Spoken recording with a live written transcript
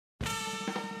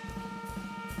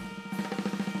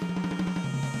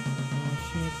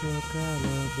We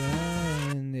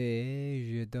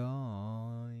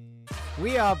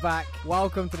are back.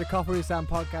 Welcome to the Poirier2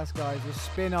 podcast, guys. A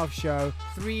spin-off show.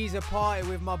 3's a party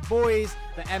with my boys,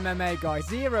 the MMA guys.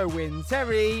 0 wins.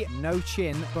 Terry, no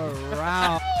chin,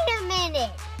 Brown. Wait a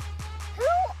minute. Who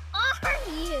are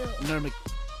you? Nermic,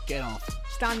 get off.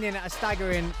 Standing at a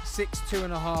staggering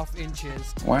 6'2.5"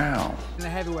 inches. Wow. In the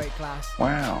heavyweight class.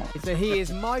 Wow. So he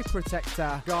is my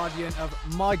protector, guardian of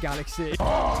my galaxy. Jeez,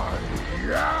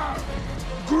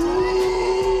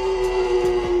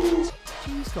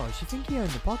 guys, you think he owned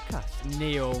the podcast?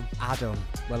 Neil, Adam,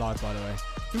 we're live, by the way.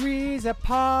 3's a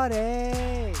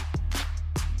party.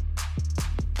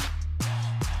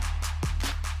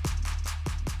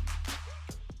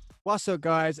 What's up,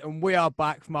 guys? And we are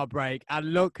back from our break.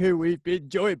 And look who we've been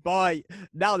joined by.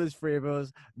 Now there's 3 of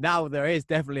us. Now there is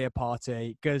definitely a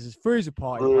party because it's 3's a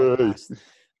party podcast.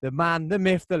 The man, the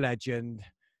myth, the legend,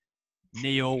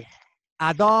 Neil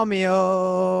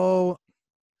Adamio.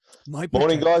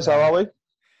 Morning, guys. How are we?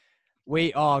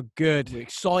 We are good. We're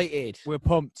excited. We're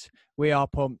pumped. We are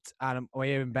pumped, and we're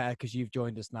even better because you've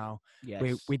joined us now.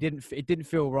 Yes. We didn't. It didn't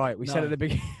feel right. We No. said at the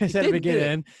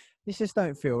beginning, this just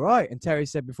don't feel right. And Terry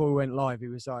said before we went live, he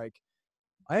was like,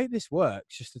 "I hope this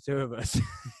works, just the 2 of us."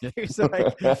 He was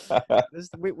like,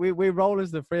 "We roll as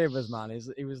the 3 of us, man."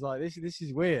 He was like, "This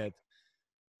is weird."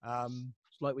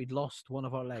 It's like we'd lost one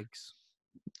of our legs,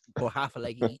 or half a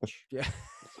leg each. Yeah.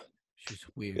 Which is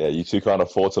weird. Yeah, you two can't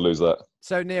afford to lose that.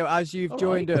 So Neil, as you've All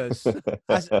joined us,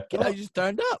 I just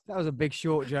turned up. that was a big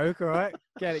short joke. All right,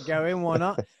 get it going. Why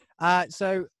not?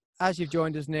 So as you've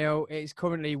joined us, Neil, it's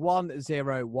currently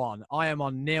 1-0-1. I am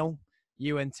on 0.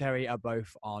 You and Terry are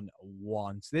both on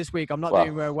 1. So this week I'm not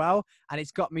doing very well, and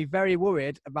it's got me very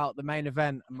worried about the main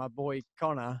event and my boy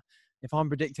Connor. If I'm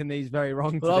predicting these very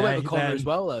wrong Well, today, I went for Connor as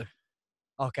well, though.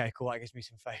 Okay, cool. That gives me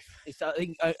some faith. I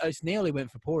think it's nearly went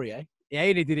for Poirier. Yeah, he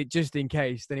only did it just in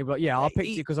case. Then he'd be like, "Yeah, I picked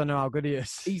it because I know how good he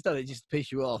is." He's done it just to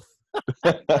piss you off.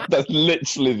 That's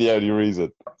literally the only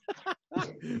reason.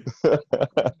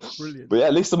 Brilliant. But yeah,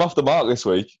 at least I'm off the mark this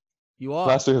week. You are.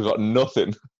 Last week I got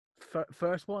nothing.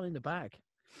 First one in the bag.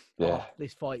 Yeah. Oh,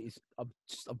 this fight is. I'm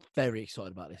very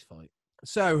excited about this fight.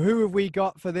 So, who have we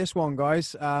got for this one,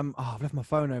 guys? I've left my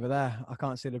phone over there. I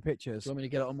can't see the pictures. Do you want me to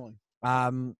get it on mine?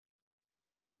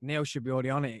 Neil should be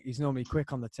already on it. He's normally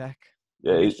quick on the tech.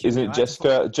 Yeah, isn't it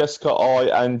Jessica,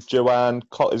 I, and Joanne,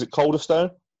 is it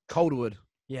Calderstone? Calderwood.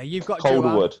 Yeah, you've got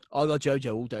Calderwood. I got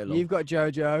Jojo all day long. You've got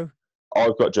Jojo.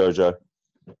 I've got Jojo.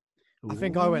 I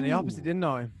think I went the opposite, didn't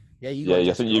I? Yeah, you Yeah, got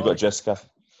I think you've got Jessica.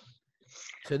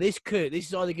 So this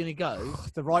is either going to go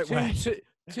The right way.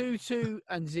 2-2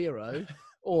 and 0,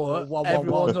 or 1-1-1.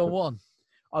 everyone's on 1.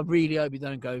 I really hope you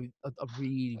don't go. I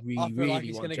really I feel like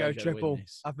it's want going to go Jojo to triple. win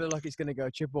this. I feel like it's going to go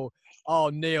triple. Oh,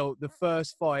 Neil, the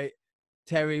first fight,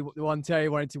 the one Terry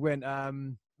wanted to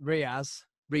win, Rebus.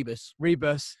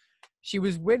 She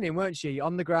was winning, weren't she?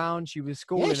 On the ground, she was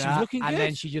schooling she was looking and good.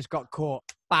 then she just got caught.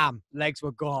 Bam, legs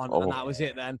were gone, Oh. and that was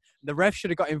it then. The ref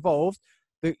should have got involved.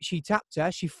 She tapped her.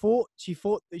 She thought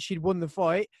that she'd won the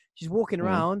fight. She's walking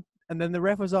around, and then the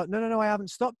ref was like, no, I haven't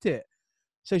stopped it.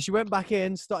 So she went back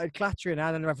in, started clattering her,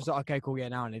 and then the ref was like, okay, cool, yeah,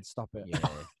 now I need to stop it. Yeah,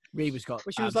 Reba's got.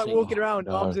 But she was like walking around,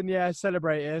 no. arms in the air,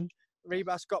 celebrating.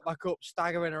 Rebus got back up,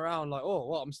 staggering around, like, oh,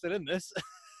 what? I'm still in this.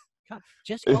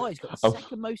 Jessica I's got the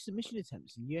second most submission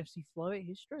attempts in UFC flyweight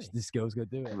history. This girl's gonna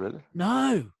do it. Really?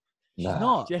 No, she's Nah.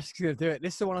 not. Jessica's gonna do it.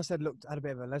 This is the one I said had a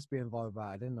bit of a lesbian vibe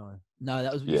about it, didn't I? No,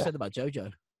 that was what you Yeah. said about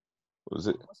Jojo. Was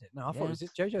it? Was it? No, I thought it was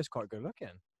JoJo's quite good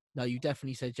looking. No, you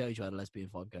definitely said Jojo had a lesbian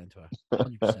vibe going to her.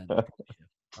 100%.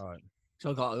 All right.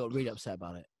 So I got really upset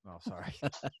about it. Oh, sorry.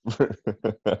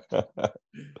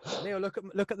 Neil, look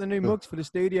at the new mugs for the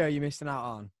studio you're missing out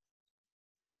on.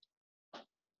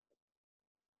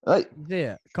 Hey,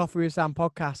 Yeah, Coffee with Sam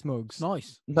podcast mugs.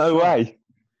 Nice. no way.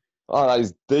 Oh, that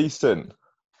is decent.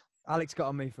 Alex got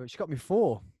on me she got me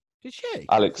 4. Did she?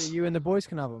 Alex. So you and the boys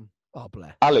can have them. Oh,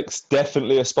 bless. Alex,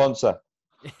 definitely a sponsor.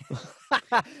 Yeah,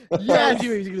 I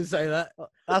knew he was going to say that.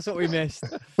 That's what we missed.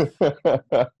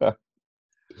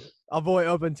 I bought it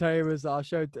up and Terry was, I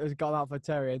got them out for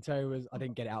Terry and Terry was, I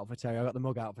didn't get it out for Terry. I got the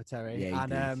mug out for Terry. Yeah,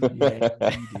 and you did.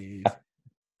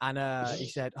 and he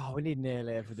said, oh, we need Neil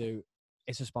here to do,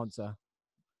 it's a sponsor.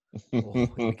 Oh, here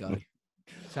we go.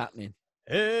 It's happening.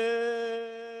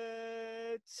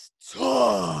 It's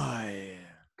time.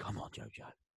 Come on, Jojo.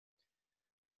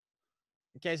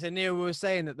 Okay, so Neil, we were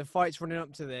saying that the fights running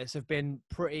up to this have been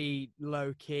pretty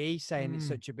low key, saying it's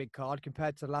such a big card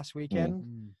compared to last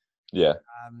weekend. Yeah.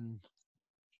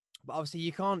 But obviously,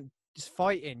 you can't just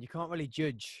fighting. You can't really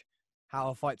judge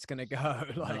how a fight's going to go.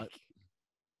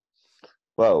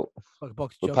 Well, Like a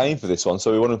box of we're paying chocolates. for this one,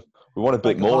 so we want a bit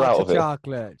Like more box out of it.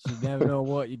 chocolates. You never know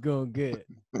what you're gonna get.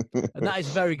 And that is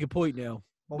a very good point, Neil.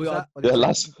 What was that? What Yeah, did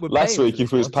you say? We're last paying week for if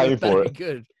this we was one, so paying it's for very it.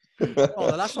 good.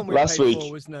 Oh, the last one we Last paid week.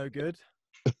 for was no good.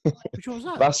 Which one was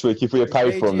that? Last week, if we had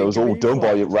paid for them, they was all done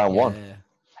by round one. Yeah.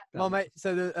 My mate,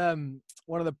 so the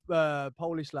one of the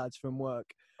Polish lads from work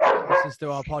listens to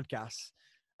our podcast,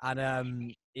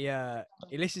 and he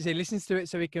listens to it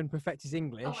so he can perfect his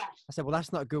English. I said, well,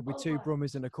 that's not good with two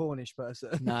Brummers and a Cornish person.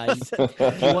 No, I said-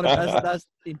 if you want to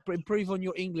improve on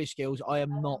your English skills, I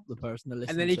am not the person to listen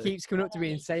and then he to. keeps coming up to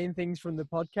me and saying things from the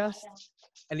podcast.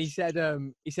 And he said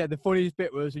the funniest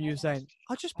bit was when you were saying,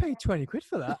 I just paid 20 quid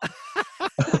for that.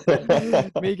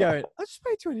 Me going, I just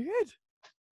paid 20 quid.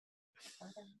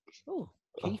 Oh,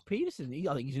 Keith Peterson.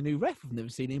 I think he's a new ref. I've never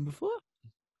seen him before.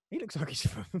 He looks like he's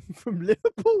from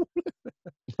Liverpool. He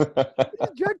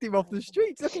just dragged him off the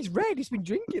streets. Look, he's red. He's been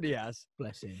drinking, he has.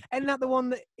 Bless him. Isn't that the one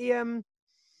that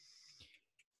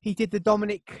he did the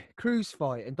Dominic Cruz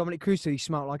fight, and Dominic Cruz said he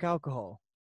smelled like alcohol?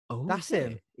 Oh, That's is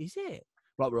him. it? Is it?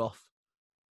 Right, we're off.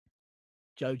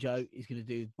 Jojo is going to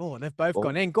do. Oh, they've both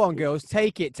gone in. Go on, girls.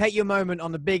 Take it. Take your moment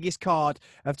on the biggest card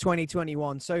of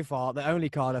 2021 so far. The only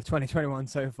card of 2021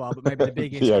 so far, but maybe the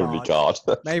biggest The only card.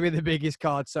 Maybe the biggest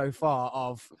card so far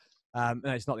of... no,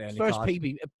 it's not the only First card.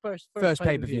 first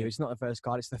pay-per-view. It's not the first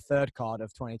card. It's the third card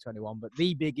of 2021, but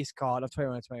the biggest card of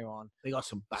 2021. They got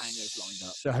some bangers lined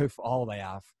up. So they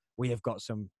have. We have got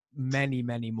some many,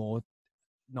 many more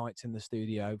nights in the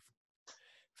studio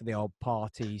for the old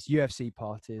parties, UFC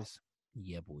parties.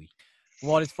 Yeah, boy.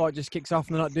 While this fight just kicks off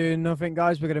and they're not doing nothing,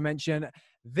 guys, we're going to mention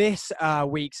this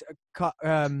week's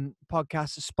podcast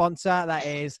sponsor. That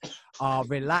is our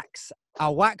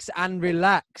Wax and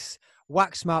Relax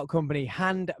wax melt company.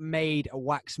 Handmade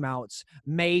wax melts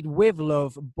made with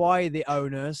love by the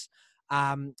owners.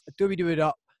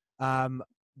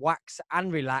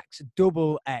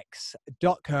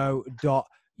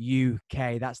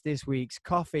 www.waxandrelax.co.uk. That's this week's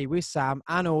Coffee with Sam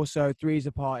and also 3's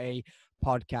a Party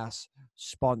podcast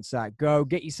sponsor. Go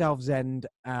get yourself Zend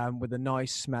with a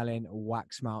nice smelling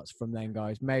wax melts from them,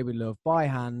 guys. Made with love by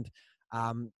hand.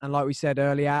 And like we said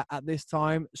earlier, at this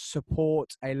time,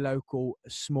 support a local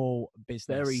small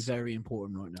business. Very, very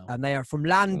important right now. And they are from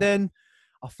London.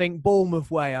 I think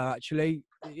Bournemouth way, actually.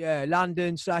 Yeah,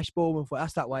 London/Bournemouth way.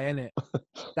 That's that way, isn't it?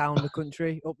 Down the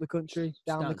country, up the country,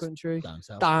 down the country, down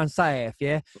south. down south,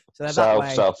 yeah. So they're that South,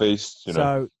 way. southeast, you know.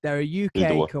 So they're a Either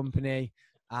UK way. company.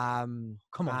 Come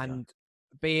on, and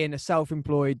being a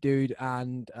self-employed dude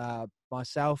and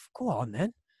myself, go on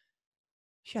then.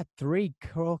 She had 3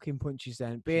 corking punches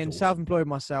then. Being awesome. self-employed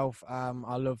myself, I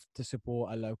love to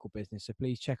support a local business. So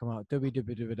please check them out.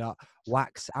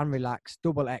 www.waxandrelax,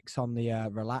 double X on the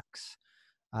relax.co.uk.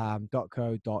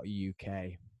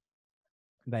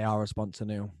 They are a sponsor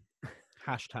now.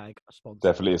 Hashtag sponsor.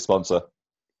 Definitely a sponsor.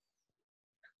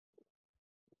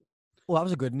 Well, that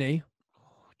was a good knee.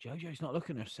 Oh, Jojo's not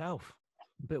looking herself.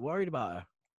 I'm a bit worried about her.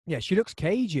 Yeah, she looks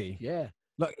cagey. Yeah.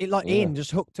 Like Yeah. in,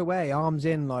 just hooked away, arms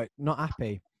in, like not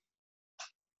happy.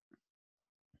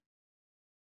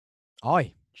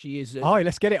 Aye. She is. Aye,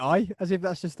 let's get it. Aye, as if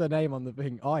that's just the name on the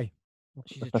thing. Aye.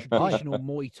 She's a traditional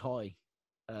Muay Thai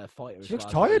fighter. She looks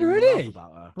as well. tired I love already.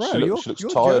 About her. Bro, She your looks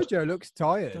your tired. Jojo looks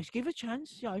tired. Just give her a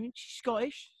chance. Yeah, I mean, she's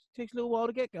Scottish. Takes a little while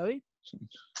to get going.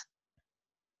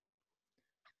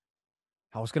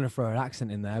 I was going to throw an accent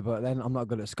in there, but then I'm not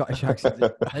good at Scottish accents.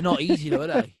 They're not easy though, are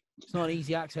they? It's not an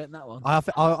easy accent, that one. I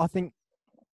think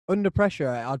under pressure,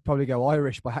 I'd probably go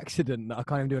Irish by accident. I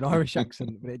can't even do an Irish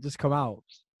accent, but it just come out.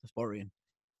 That's worrying.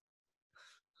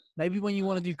 Maybe when you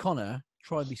want to do Connor,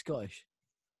 try and be Scottish.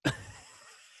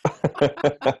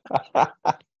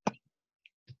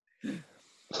 And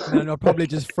then I'll probably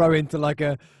just throw into like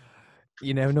a,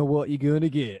 you never know what you're going to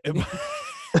get.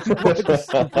 Just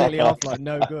completely off, like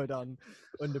no good on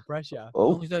under pressure. As Oh,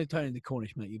 long as you don't turn into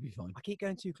Cornish, mate, you'll be fine. I keep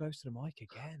going too close to the mic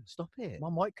again. Stop it. My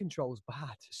mic control's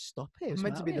bad. Stop it. I'm What's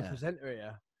meant to be matter the with you?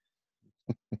 presenter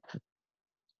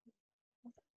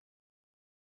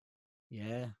here.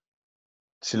 Yeah.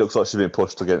 she looks like she's been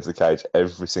pushed against the cage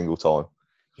every single time.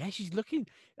 Yeah, she's looking.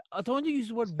 I don't want to use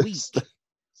the word weak.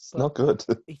 It's not good.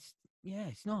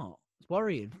 It's not. It's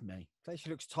worrying for me. Like she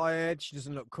looks tired. She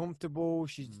doesn't look comfortable.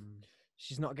 She's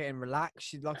not getting relaxed.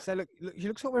 She, like I say, look, she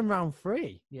looks like we're in round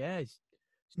 3. Yeah, it's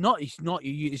not. This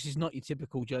is not your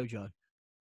typical JoJo.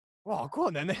 Oh, go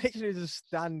on then. They're literally just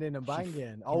standing and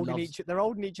banging. They're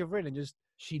holding each other in and just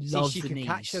She see loves she the could knees.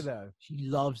 catch her though. She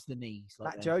loves the knees.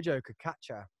 Like That them. JoJo could catch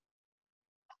her.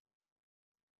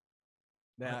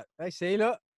 Yeah, they see.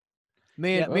 Look,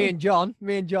 me and John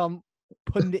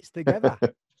pundits together.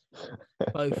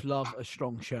 Both love a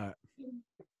strong shirt.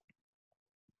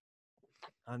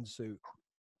 and suit.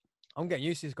 I'm getting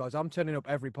used to this, guys. I'm turning up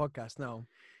every podcast now.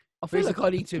 I feel like I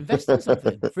need to invest in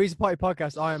something. Freezer Party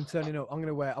podcast. I am turning up. I'm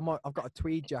gonna wear. I've got a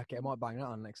tweed jacket. I might bang that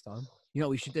on next time. You know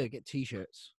what we should do? Get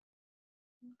T-shirts.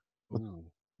 Ooh.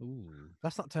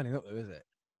 That's not turning up though, is it?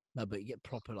 No, but you get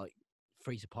proper like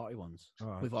Freezer Party ones All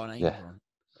right. with our names Yeah. on.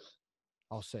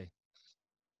 I'll see.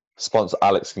 Sponsor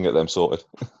Alex can get them sorted.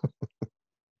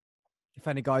 If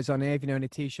any guys on here, if you know any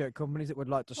t-shirt companies that would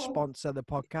like to sponsor the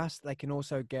podcast, they can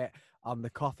also get on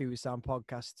the Coffee with Sam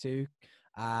podcast too.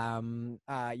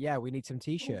 Yeah, we need some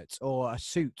t-shirts or a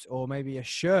suit or maybe a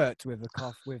shirt with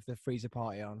the Freezer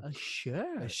Party on. A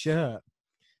shirt. A shirt.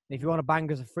 And if you want to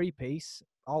bang us a free piece,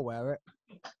 I'll wear it.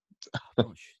 Oh,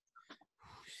 gosh.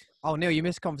 Oh, Neil, you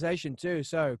missed conversation too.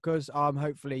 So, because I'm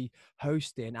hopefully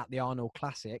hosting at the Arnold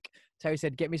Classic, Terry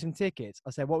said, get me some tickets. I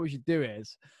said, what we should do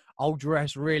is I'll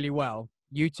dress really well.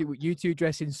 You two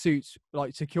dress in suits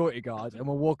like security guards, and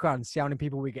we'll walk around and see how many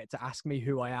people we get to ask me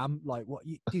who I am. Like, what?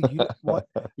 What?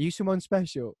 Are you someone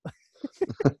special?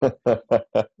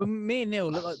 But me and Neil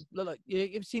look like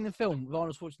you've seen the film with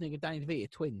Arnold Schwarzenegger and Danny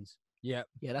DeVito, twins. Yeah.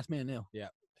 Yeah, that's me and Neil.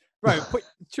 Bro,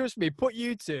 trust me, put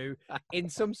you two in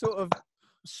some sort of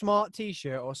smart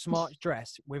t-shirt or smart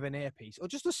dress with an earpiece or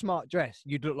just a smart dress.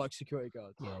 You'd look like security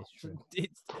guards. Yeah, it's true.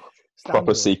 It's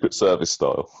Proper standard. Secret Service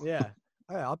style. Yeah.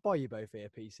 Oh, yeah, I'll buy you both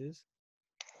earpieces.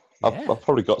 I've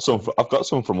probably got some. I've got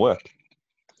some from work.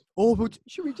 Or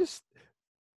should we just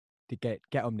get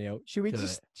them, Neil? Should we Do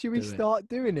should we Do it. start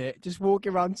doing it? Just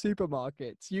walking around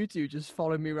supermarkets. You two just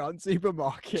follow me around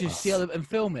supermarkets. Just see how and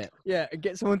film it. Yeah, and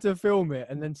get someone to film it,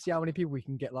 and then see how many people we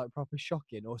can get like proper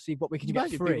shocking, or see what we can get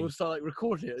Imagine free. people start like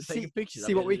recording it and taking pictures.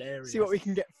 See what we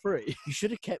can get free. You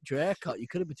should have kept your haircut. You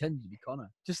could have pretended to be Connor.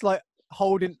 Just like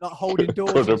holding doors.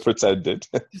 Could have and- pretended.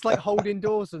 Just like holding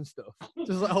doors and stuff.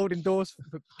 Just like holding doors.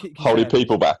 Can you Holding stay there,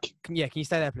 people back. please? Can you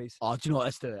stay there, please? Oh, do you know what?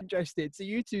 Let's do it. Interested. So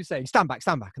you two saying, stand back.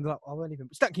 And they're like, I won't even.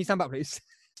 Can you stand back, please?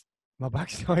 My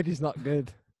backside is not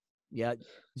good. Yeah,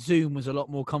 Zoom was a lot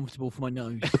more comfortable for my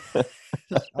nose.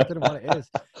 I don't know what it is.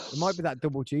 It might be that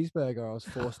double cheeseburger I was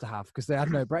forced to have because they had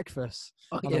no breakfast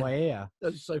Oh, on yeah. the way here.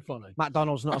 That's so funny.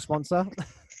 McDonald's not a sponsor.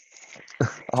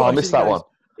 Oh, I missed that one.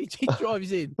 He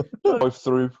drives in. Drive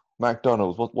through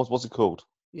McDonald's. What's it called?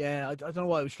 Yeah, I don't know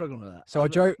why I was struggling with that. So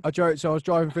I was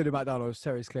driving through the McDonald's.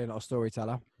 Terry's clearly not a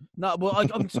storyteller. No, well, I'm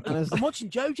watching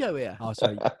JoJo here. Oh,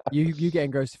 sorry. you get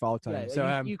engrossed if I'll tell Yeah, you.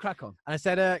 So you crack on. and I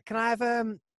said, can I have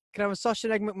a sausage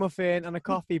and egg McMuffin and a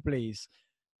coffee, please?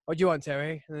 What do you want,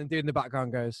 Terry? And then dude in the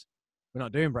background goes, we're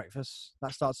not doing breakfast.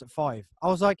 That starts at 5. I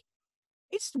was like,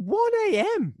 it's 1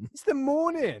 a.m. It's the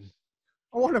morning.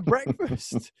 I want a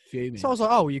breakfast. Fuming. So I was like,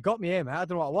 oh, you got me here, mate. I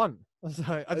don't know what I want. I was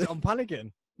like, I'm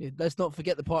panicking. Yeah, let's not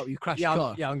forget the part where you crashed your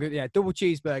car. I'm good. Yeah, double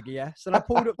cheeseburger, yeah. So then I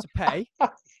pulled up to pay.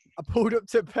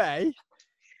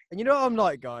 And you know what I'm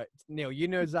like, guy? Neil, you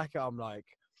know exactly what I'm like.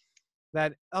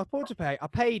 Then I pulled to pay. I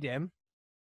paid him.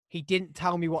 He didn't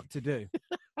tell me what to do.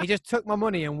 He just took my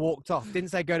money and walked off. Didn't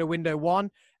say go to window 1.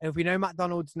 And if we know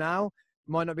McDonald's now,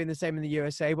 might not be the same in the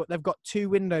USA, but they've got 2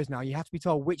 windows now. You have to be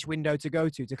told which window to go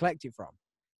to collect it from.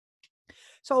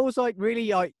 So I was like, really,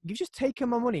 you've just taken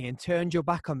my money and turned your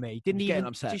back on me. Didn't He's getting even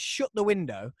upset. just shut the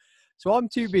window. So I'm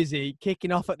too busy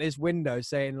kicking off at this window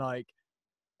saying like,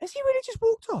 has he really just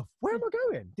walked off? Where am I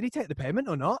going? Did he take the payment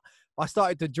or not? I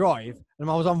started to drive and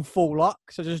I was on full lock.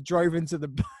 So I just drove into the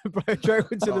bollard.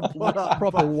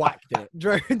 Proper whacked it.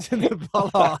 Drove into the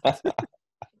bollard.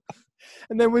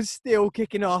 And then was still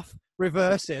kicking off,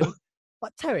 reversing.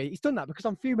 Like, Terry, he's done that because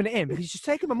I'm fuming at him. Because he's just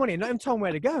taking my money and not even told me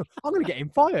where to go. I'm going to get him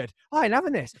fired. I ain't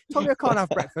having this. Told me I can't have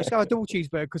breakfast. I have a double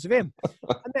cheeseburger because of him.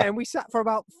 And then we sat for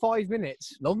about 5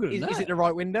 minutes. Longer than Is that. it the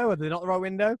right window? Are they not the right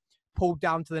window? Pulled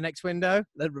down to the next window.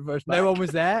 Then reverse back. No one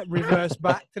was there. Reversed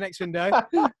back to the next window.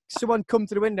 Someone come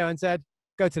to the window and said,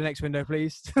 go to the next window,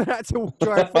 please. I had to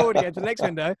drive forward again to the next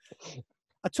window.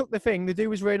 I took the thing. The dude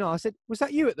was really nice. I said, was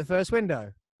that you at the first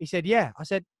window? He said, yeah. I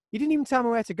said, you didn't even tell me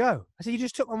where to go. I said, you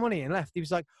just took my money and left. He was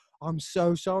like, I'm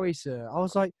so sorry, sir. I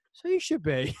was like, so you should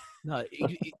be. No,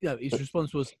 his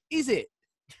response was, is it?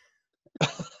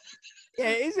 Yeah,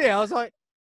 is it? I was like,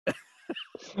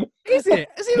 is it?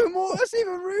 That's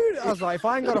even rude. I was like, if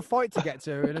I ain't got a fight to get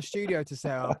to in a studio to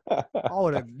set up,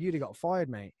 you'd have got fired,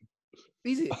 mate.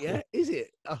 Is it? Yeah, is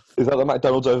it? Oh, Is that the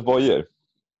McDonald's over by you?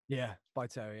 Yeah, by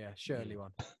Terry, yeah. Shirley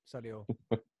one. Solihull.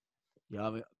 yeah, I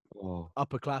mean, Oh.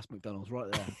 upper class McDonald's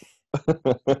right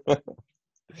there.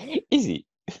 Is it?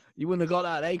 You wouldn't have got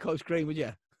that at Aco's Green, would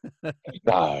you?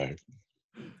 No.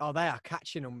 Oh, they are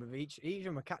catching them with each of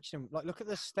them are catching them. Like, look at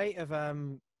the state of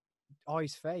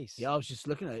Eye's face. Yeah, I was just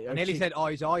looking at it. I nearly said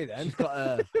Eye's eye then. She's got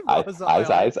a I was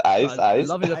like, Eyes.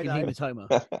 lovely looking Eye.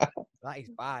 hematoma. That is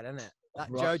bad, isn't it? That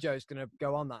Right. JoJo's going to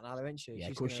go on that now, isn't she? Yeah,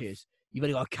 She's of course gonna... she is. You've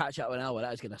only got to catch up an hour.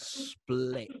 That is going to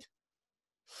split.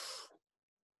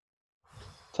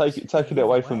 Taking it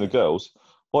away from the girls.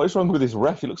 What is wrong with this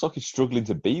ref? He looks like he's struggling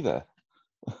to be there.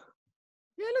 Yeah,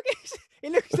 look, he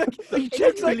looks like He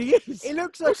genuinely is. He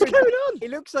looks like What's going on? He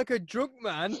looks like a drunk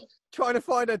man trying to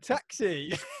find a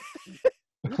taxi.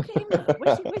 Look at him. Man.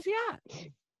 Where's he at?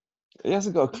 He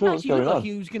hasn't got a He clue what's actually going looked on. like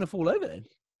he was going to fall over then.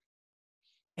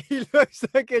 He looks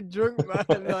like a drunk man,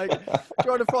 like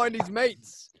trying to find his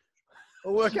mates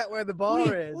or work out where the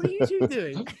bar is. What are you two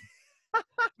doing?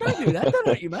 Don't do that. Don't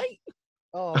hurt you, mate.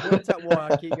 Oh, I've worked out why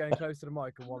I keep going close to the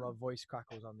mic and why my voice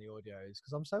crackles on the audio is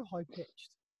because I'm so high pitched.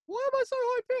 Why am I so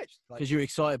high pitched? Because you're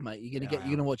excited, mate. You're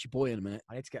gonna watch your boy in a minute.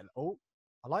 I need to get. Oh,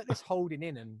 I like this holding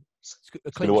in and.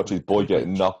 He's going to watch his boy get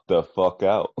knocked the fuck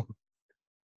out.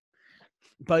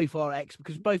 Both are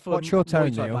because both are What's your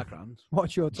tone, Muay Thai Neil? backgrounds.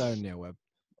 What's your tone, Neil Webb?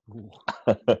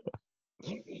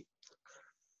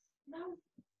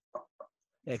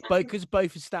 Yeah, because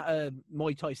both are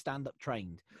Muay Thai stand-up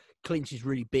trained. Clinch is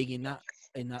really big in that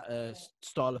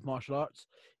style of martial arts.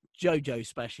 JoJo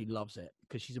especially loves it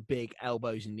because she's a big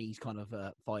elbows and knees kind of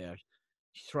fighter.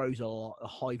 She throws a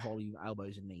high volume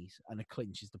elbows and knees, and a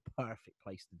clinch is the perfect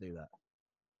place to do that.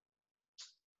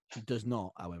 She does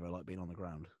not, however, like being on the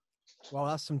ground. Well,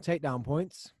 that's some takedown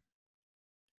points.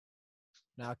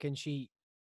 Now, can she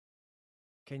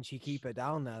keep her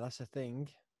down there? That's the thing.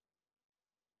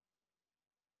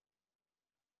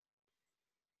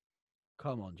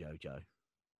 Come on, JoJo.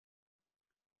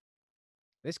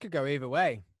 This could go either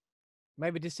way.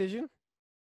 Maybe decision.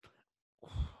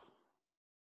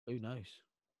 Who knows?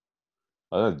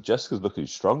 I don't know. Jessica's looking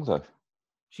strong though.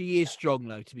 She is strong,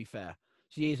 though. To be fair,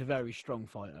 she is a very strong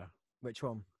fighter. Which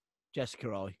one? Jessica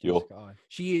I. Jessica I.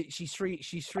 She's three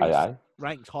Aye.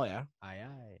 ranks higher. Aye.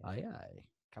 Aye aye.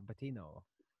 Cappuccino.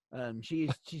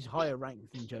 She's higher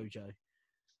ranked than JoJo.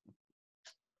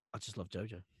 I just love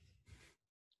JoJo.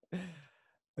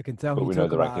 I can tell. But you we know talk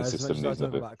the about ranking her as much system as I needs a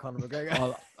talk bit. about Conor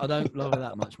McGregor. I don't love her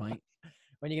that much, mate.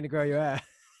 When are you going to grow your hair?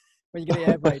 When are you going to get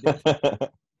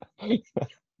hair braided?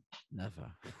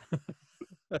 Never.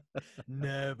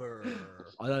 Never.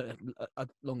 I don't.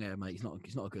 Long hair, mate.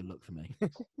 It's not a good look for me.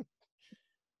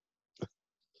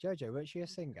 JoJo, weren't she a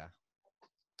singer?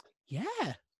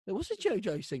 Yeah, there was a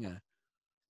JoJo singer.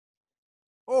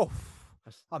 Oh,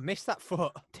 I missed that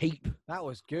foot. Teep. That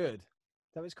was good.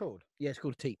 Is that what it's called? Yeah, it's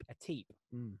called a teep. A teep.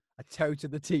 A toe to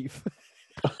the teeth.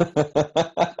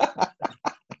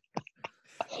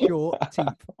 Short teep.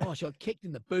 Oh, she got kicked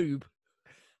in the boob.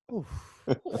 Oof.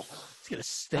 It's gonna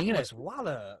sting it. That was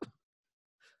Waller.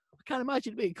 I can't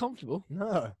imagine it being comfortable.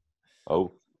 No.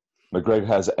 Oh, McGregor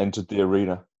has entered the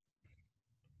arena.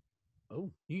 Oh,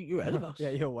 you're ahead of us. Yeah,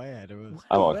 you're way ahead of us.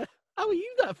 Am I? How are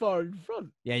you that far in front?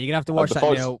 Yeah, you're gonna have to watch the that,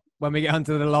 fights- Neil, when we get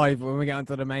onto the live. When we get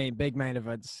onto the big main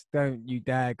events. Don't you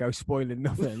dare go spoiling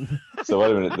nothing. So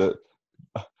wait a minute.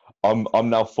 I'm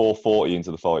now 4:40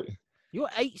 into the fight. You're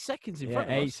 8 seconds in Yeah,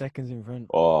 front of 8 us. seconds in front.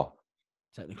 Oh,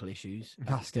 Technical issues.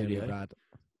 That's gonna be Studio. bad.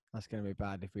 That's gonna be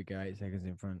bad if we go 8 seconds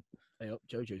in front. Hey, up,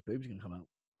 JoJo's boob's gonna come out.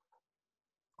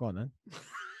 Go on then.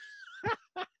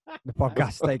 The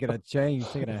podcast's taking a change.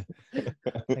 Taking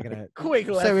a. Quick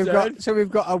left So we've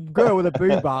got a girl with a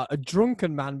boob out, a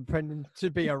drunken man pretending to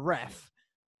be a ref.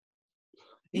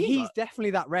 He's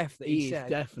definitely that ref that he is said.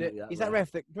 definitely He's that that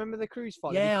ref that remember the cruise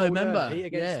fight? Yeah, I remember.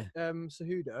 Against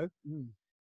Cejudo.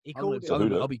 He I'll called it.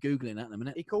 Cejudo. I'll be googling that in a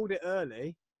minute. He called it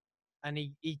early, and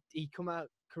he come out.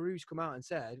 Caruso come out and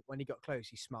said when he got close,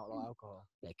 he smelled like alcohol.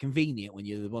 Yeah, convenient when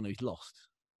you're the one who's lost.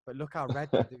 But look how red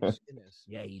the dude's skin is.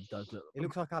 Yeah, he does look. He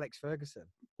looks like Alex Ferguson,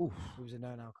 Oof. who was a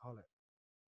known alcoholic.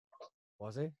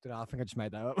 Was he? Don't know. I think I just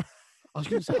made that up. I was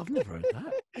going to say I've never heard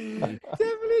that.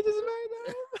 Definitely just made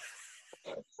that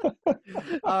up.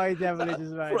 Oh, he definitely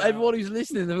just made For that everyone up. who's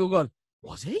listening, they've all gone,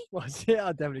 was he? Was it?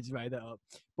 I definitely just made that up.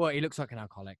 But he looks like an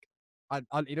alcoholic.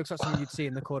 He looks like someone you'd see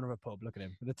in the corner of a pub. Look at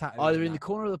him with the tattoo. Either in the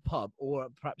corner of the pub or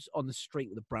perhaps on the street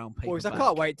with a brown paper Boys, I bag.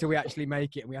 can't wait till we actually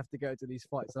make it and we have to go to these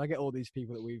fights. And I get all these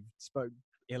people that we've spoke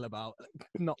ill about,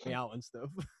 knock me out and stuff.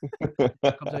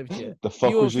 Comes over to you. The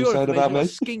fuck was you saying about me?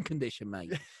 Skin condition,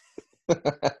 mate. I'm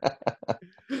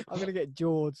going to get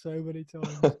jawed so many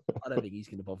times. I don't think he's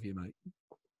going to bother you, mate.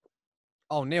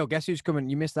 Oh, Neil, guess who's coming?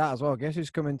 You missed that as well. Guess who's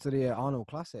coming to the Arnold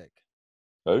Classic?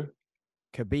 Who?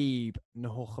 Khabib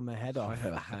Nurmagomedov.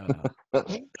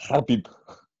 Habib.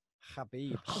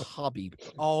 Khabib. Habib.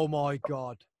 Oh my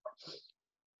God.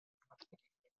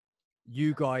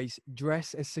 You guys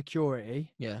dress as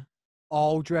security. Yeah.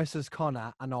 I'll dress as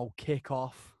Connor and I'll kick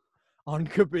off on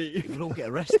Khabib. We'll all get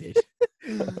arrested.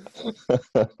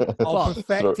 I'll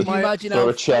perfect Can you my. imagine throw how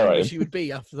a chair foolish in. you would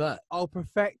be after that? I'll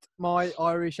perfect my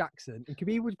Irish accent, and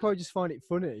Khabib would probably just find it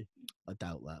funny. I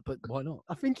doubt that, but why not?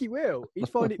 I think he will. He'd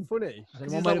find it funny. Has 'Cause anyone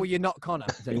he's made like, a- well, you're not Connor.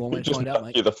 Does anyone want to Just find out, knock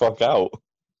mate? you the fuck out.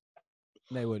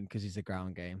 They wouldn't, because he's a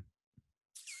ground game.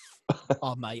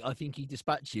 Oh, mate, I think he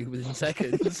dispatched you within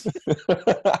seconds.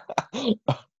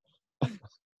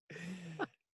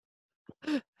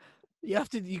 You have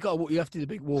to do the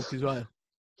big walk as well.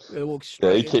 You gotta walk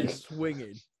Yeah, he straight in there, kicks.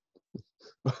 swinging.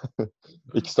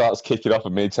 He starts kicking off,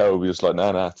 and me and Terry will be just like,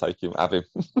 nah, take him, have him,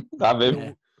 have him.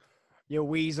 Yeah. You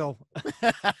weasel.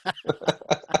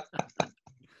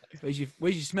 Where's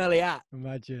your smelly hat?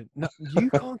 Imagine. No, you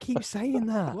can't keep saying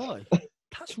that. Why?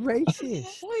 That's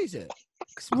racist. Why is it?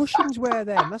 Because Russians wear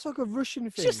them. That's like a Russian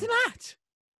It's thing. just an hat.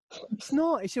 It's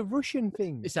not. It's a Russian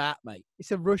thing. It's a hat, mate.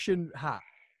 It's a Russian hat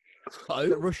Oh,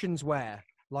 that Russians wear,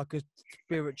 like a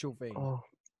spiritual thing. Oh,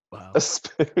 wow. a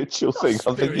spiritual thing.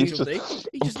 I think he's Spiritual just. thing.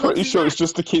 He I'm just pretty loves sure his it's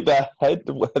just to keep their heads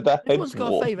Everyone's got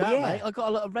a warm. favourite hat, Yeah. mate. I got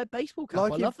a little red baseball cap.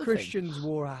 Like I love if the Christians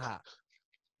wore a hat. thing.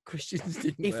 Christians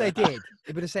didn't. If wear they a hat. did,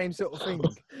 it'd be the same sort of thing.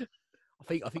 I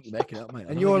think you're making it up, mate. I And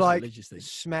don't you're think it's a like, religious thing.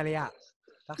 smelly hat.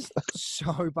 That's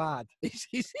so bad Is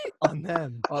it? on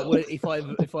them. Right, well,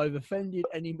 if I've offended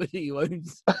anybody who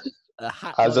owns a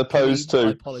hat, As like opposed Khabib, I to-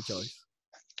 apologise.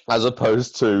 As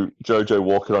opposed to Jojo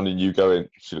walking on and you going,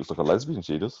 she looks like a lesbian,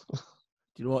 she does. Do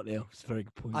you know what, Neil? It's a very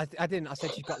good point. I didn't. I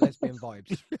said she's got lesbian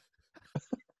vibes.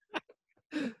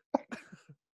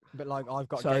 But like, I've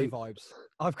got So- gay vibes.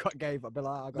 I've got gay vibes. But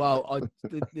like, Well,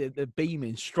 the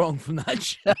beaming strong from that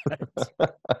shirt.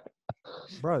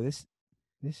 bro, this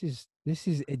is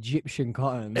Egyptian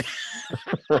cotton.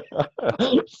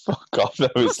 Fuck off, no,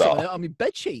 it's That's not. I mean,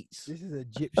 bed sheets. This is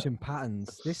Egyptian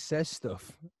patterns. This says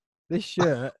stuff. This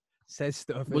shirt says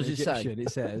stuff. What in does it say? Egyptian.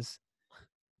 It says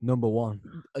number one.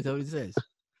 I know what it says.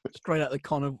 Straight out the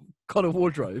Connor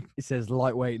wardrobe. It says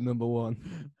lightweight number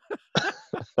one.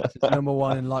 It says number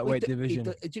one in lightweight Wait, division.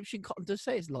 The Egyptian cotton does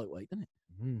say it's lightweight, doesn't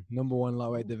it? Number one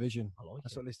lightweight division. I like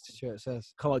That's it. what this shirt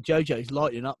says. Come on, Jojo's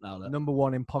lighting up now. Look. Number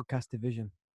one in podcast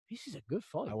division. This is a good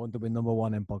fight. I want to be number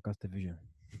one in podcast division.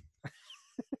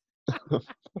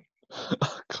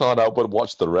 I can't help but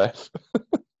watch the ref.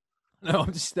 No,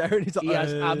 I'm just staring. He's like, He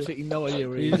has absolutely no idea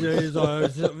where he He's, is. he's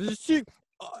like,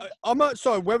 I'm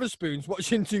outside Weatherspoons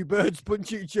watching two birds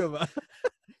punch each other.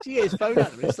 See his phone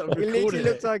out there. It's He literally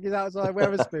looks like he's outside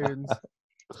Weatherspoons.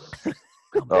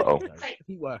 Uh-oh.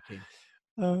 Keep working.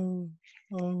 Oh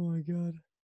my god.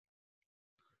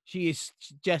 She is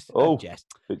just. Oh.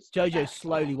 It's Jojo's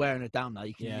slowly wearing her down now.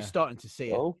 Yeah. You're starting to see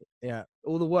it. Oh, Yeah.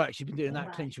 All the work she's been doing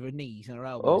that clinch of her knees and her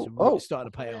elbows. and oh. it's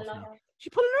starting to pay off now.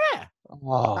 She's pulling her hair.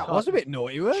 That was a bit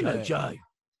naughty, wasn't it? Jojo.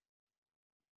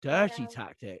 Dirty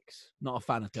tactics. Not a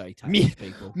fan of dirty Me- tactics,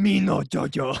 people. Me no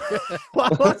Jojo.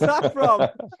 What's that from? I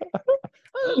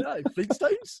don't know.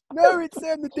 Flintstones? No, it's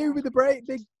the dude with the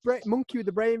big monkey with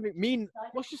the brain.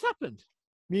 What's just happened?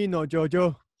 Me no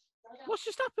Jojo. What's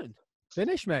just happened?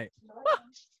 Finish, mate.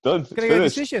 done. It's Gonna get a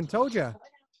finished. decision. Told you.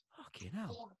 Fucking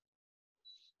hell.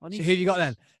 I So need who you got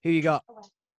then? Who you got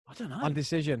I don't know. on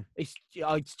decision? It's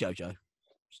Jojo.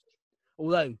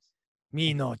 Although,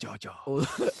 Me no Jojo.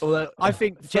 although I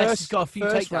think Jess has first, got a few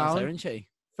first takedowns round, there, hasn't she?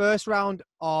 First round,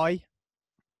 Oh,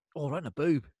 right in the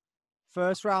boob.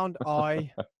 First round, There's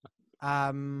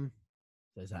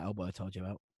that elbow I told you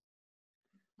about.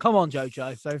 Come on,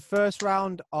 Jojo. So first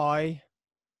round,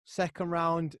 second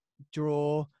round,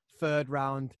 draw. Third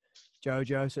round,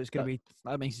 Jojo. So it's gonna be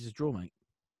That means it's a draw, mate.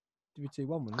 2-1,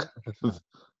 wouldn't it?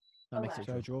 That makes it a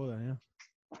So draw. draw then,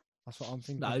 yeah. That's what I'm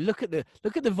thinking. No, look at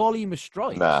the volume of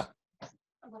strikes. Nah,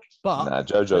 But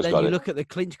Jojo's then got you it. look at the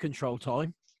clinch control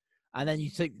time, and then you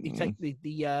take the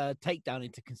takedown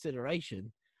into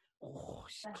consideration. Oh,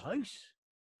 it's close.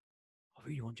 I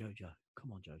really want Jojo.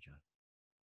 Come on, Jojo.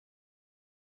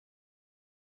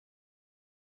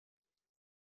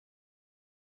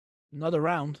 Another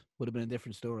round would have been a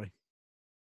different story.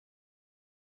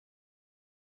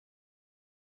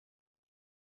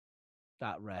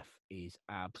 That ref is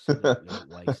absolutely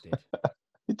wasted.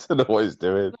 He don't know what he's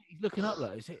doing. Look, he's looking up.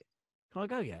 Look, is it? Can I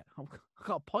go yet? I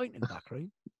got a pint in the back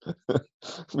room.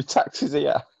 My taxi's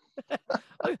here.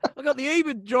 I got the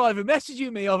Uber driver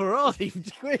messaging me over already.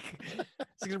 Quick.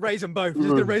 He's gonna raise them both. He's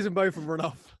just gonna raise them both and run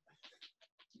off.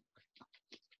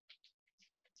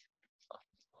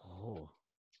 Oh,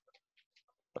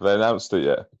 Have they announced it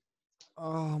yet?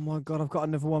 Oh my god, I've got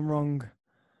another one wrong.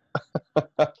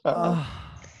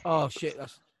 oh shit!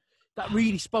 That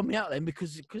really spun me out then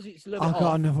because it's a little I've bit got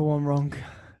off. another one wrong.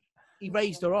 He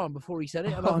raised her arm before he said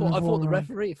it, I've and I got thought another the one wrong.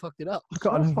 referee fucked it up. I've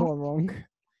got another one wrong.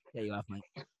 Yeah, you have, mate.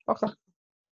 Okay.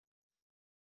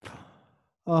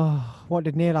 Oh, what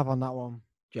did Neil have on that one?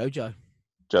 Jojo.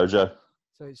 Jojo.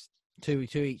 So it's 2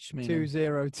 each. Me and him.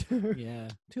 2-0-2. Yeah.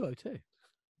 202.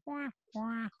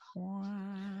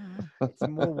 It's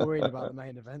more worried about the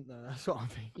main event, though. That's what I'm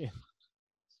thinking.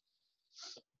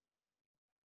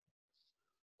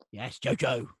 Yes,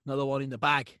 Jojo. Another one in the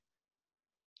bag.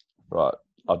 Right.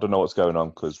 I don't know what's going on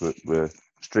because we're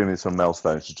streaming this on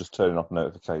Mailstone, so just turning off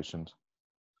notifications.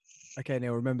 Okay,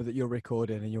 Neil, remember that you're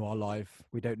recording and you are live.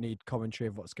 We don't need commentary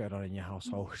of what's going on in your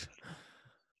household.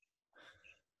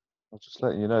 I'm just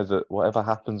letting you know that whatever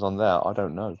happens on there, I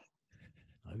don't know.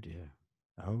 Oh, dear.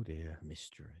 Oh, dear.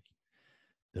 Mystery.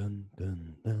 Dun,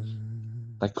 dun,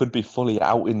 dun. They could be fully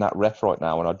out in that ref right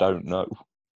now, and I don't know.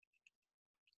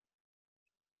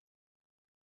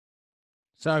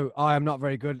 So, I am not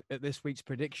very good at this week's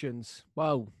predictions.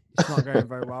 Well, It's not going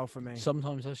very well for me.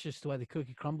 sometimes that's just the way the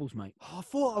cookie crumbles, mate. I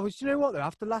thought I was, you know what, though?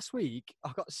 After last week,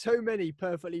 I got so many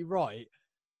perfectly right.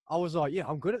 I was like, yeah,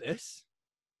 I'm good at this.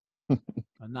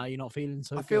 And now you're not feeling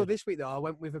so I feel good. this week, though, I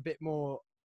went with a bit more,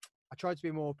 I tried to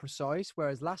be more precise,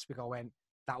 whereas last week I went,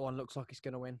 that one looks like it's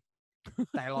going to win.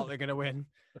 They look like they're going to win.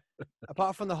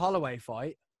 Apart from the Holloway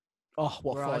fight. Oh,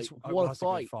 what where fight. it What a was a good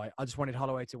fight. fight. I just wanted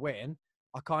Holloway to win.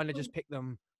 I kind of just picked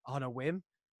them on a whim.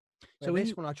 So So when this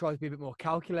you- one, I tried to be a bit more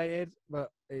calculated, but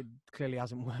it clearly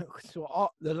hasn't worked. So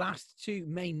the last two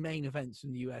main events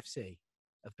in the UFC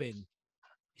have been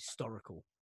historical.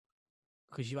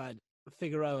 Because you had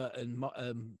Figueroa and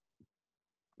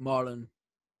Marlon,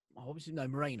 what was it? No,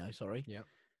 Moreno, sorry. Yep.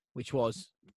 Which was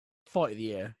fight of the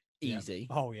year, Yep. easy,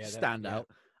 Oh, yeah. standout.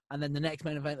 And then the next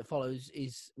main event that follows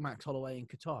is Max Holloway in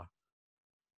Qatar,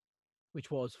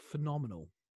 which was phenomenal.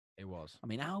 It was. I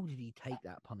mean, how did he take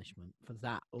that punishment for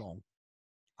that long?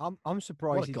 I'm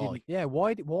surprised What a he guy. didn't. Yeah,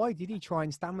 why did he try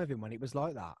and stand with him when it was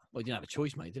like that? Well, he didn't have a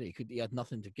choice, mate, did he? He had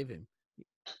nothing to give him.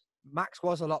 Max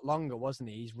was a lot longer, wasn't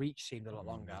he? His reach seemed a lot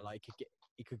longer. Mm. Like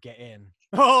he could get in.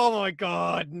 Oh my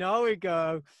God! No, we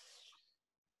go.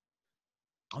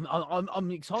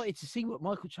 I'm excited to see what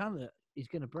Michael Chandler is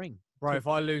going to bring. Bro, if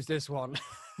I lose this one,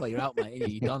 Well, you're out, mate.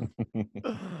 You're done.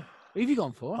 Who have you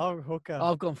gone for? oh Hooker.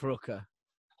 I've gone for Hooker.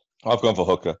 I've gone for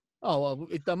Hooker. Oh, well,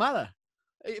 it don't matter.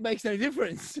 It makes no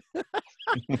difference.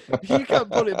 You can't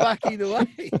pull it back either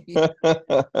way.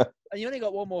 And you only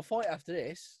got one more fight after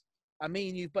this. And me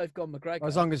and you've both gone McGregor.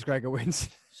 As long as Gregor wins.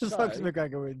 As long as So-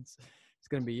 McGregor wins, it's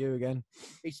going to be you again.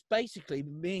 It's basically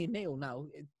me and Neil now.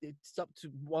 It's up to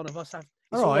one of us. It's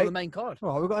All all on right. the main card. All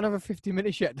right, we've got another 50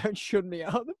 minutes yet. Don't shun me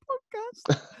out of the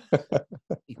podcast.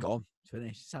 He's gone. It's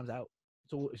finished. Sam's out.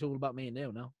 It's all about me and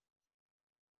Neil now.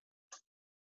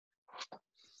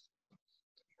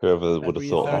 Whoever would have February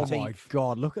thought Oh that. 13th. my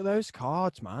God, look at those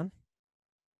cards, man.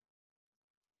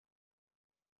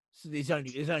 So there's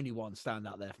only one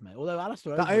standout there for me. Although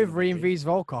Alistair That Overeem v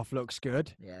Volkov looks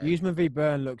good. Yeah. Usman v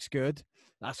Byrne looks good.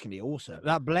 That's gonna be awesome.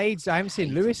 That Blades, I haven't seen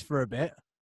Hate Lewis for a bit.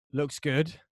 Looks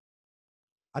good.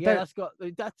 I don't. that's got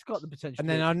the potential. And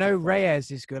to then be a I know tough fight.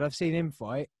 Reyes is good. I've seen him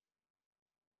fight,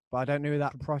 but I don't know who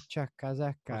that Prochazeka is.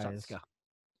 Prochazka.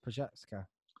 Prochazka.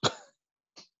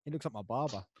 He looks like my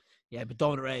barber. Yeah, but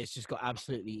Dominic Reyes just got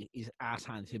absolutely his ass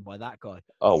handed him by that guy.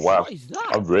 Oh wow! What is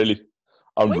that? I'm really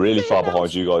When did they far behind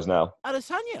announce- you guys now.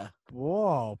 Adesanya.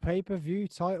 Whoa, pay-per-view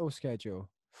title schedule.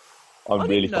 I I'm didn't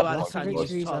really know far Adesanya behind you was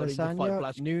guys. V's titled in the fight Adesanya,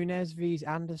 Blash- Nunes vs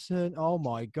Anderson. Oh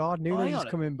my God, hang Nunes is on.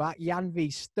 coming back. Yan v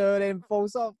Sterling,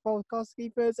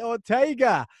 Volkovsky versus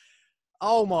Ortega.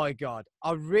 Oh my God,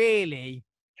 I really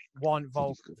want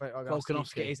Volkanovski to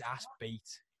Volkanovski. get his ass beat.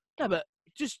 No, but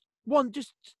just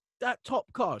that top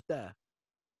card there.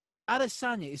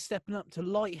 Adesanya is stepping up to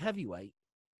light heavyweight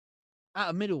at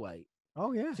a middleweight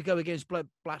Oh yeah, to go against him.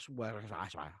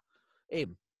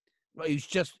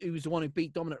 He was the one who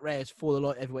beat Dominic Reyes for the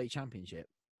light heavyweight championship.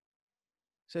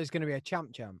 so it's going to be a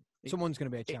champ. Someone's going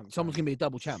to be a champ. Someone's going to be a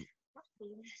double champ.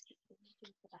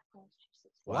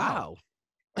 Wow.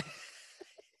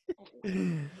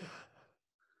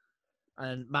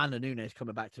 And Amanda Nunes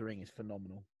coming back to the ring is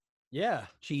phenomenal. Yeah,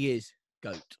 She is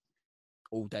GOAT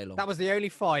all day long. that was the only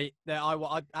fight that I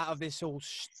out of this all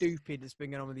stupid that's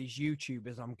been going on with these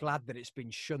YouTubers. I'm glad that it's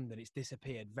been shunned and it's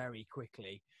disappeared very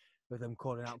quickly, with them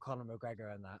calling out Conor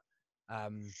McGregor and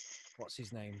that. What's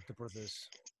his name? The brothers,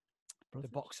 the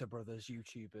boxer brothers,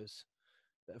 YouTubers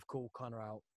that have called Conor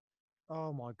out.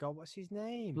 Oh my God, what's his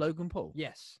name? Logan Paul.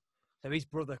 Yes. So his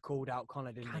brother called out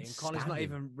Conor, didn't he? Can't And Conor's stand not him.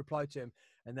 even replied to him.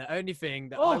 And the only thing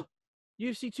that Oh,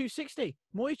 UFC 260.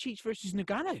 Moicic versus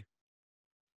Nagano.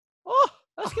 Oh,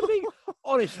 that's going to be,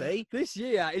 honestly, this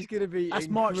year is going to be that's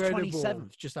March incredible.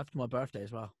 27th, just after my birthday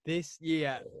as well. This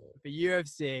year for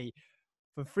UFC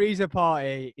for Freezer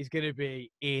Party is going to be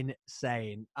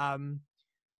insane.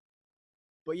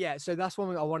 But yeah, so that's one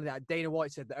thing I wanted. That Dana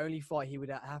White said the only fight he would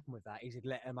happen with that is he'd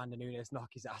let Amanda Nunes knock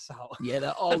his ass out.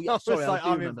 Yeah. I Yeah. was Sorry, like,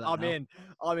 I do remember that. I'm now. in.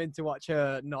 I'm in to watch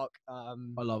her knock. I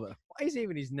love it. What is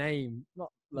even his name?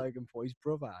 Not Logan Paul. His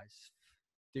brother.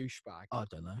 Douchebag. I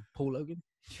don't know. Paul Logan.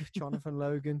 Jonathan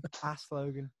Logan. Ass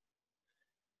Logan.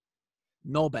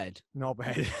 Knobhead. Not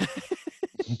bad.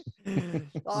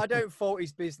 I don't fault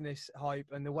his business hype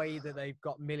and the way that they've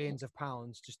got millions of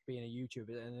pounds just being a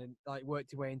YouTuber, and then like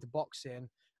worked his way into boxing,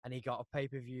 and he got a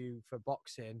pay-per-view for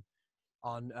boxing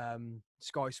on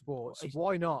Sky Sports.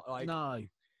 Why not? Like, No,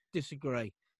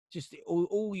 disagree. Just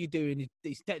all you're doing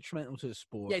is detrimental to the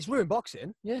sport. yeah, it's ruined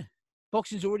boxing. Yeah.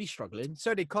 Boxing's already struggling.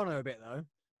 So did Conor a bit though.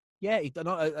 Yeah,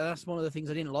 that's one of the things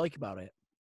I didn't like about it.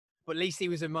 But at least he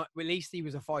was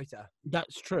a fighter.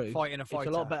 That's true. Fighting a fighter.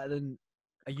 It's a lot better than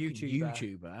a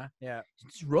YouTuber. Yeah.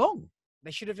 It's wrong. They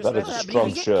should have just That is left a it. strong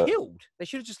He get shirt. killed. They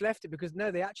should have just left it because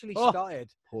no, they actually Oh. started.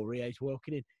 Poirier's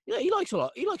walking in. Yeah, he likes a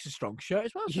lot. He likes a strong shirt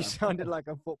as well. You Sam. sounded like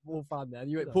a football fan then.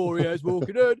 You went, Poirier's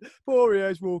walking in.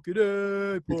 Poirier's walking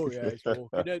in. Poirier's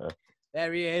walking in.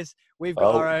 There he is. We've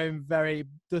got our own very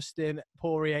Dustin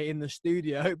Poirier in the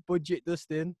studio. Budget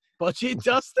Dustin. Budget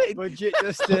Dustin. Budget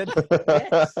Dustin.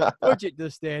 Yes. Budget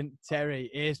Dustin. Terry.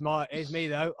 Here's me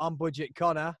though. I'm Budget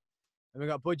Connor. And we've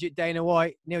got Budget Dana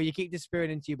White. Neil, you keep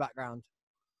disappearing into your background.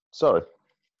 Sorry.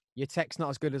 Your tech's not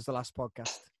as good as the last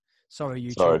podcast. Sorry,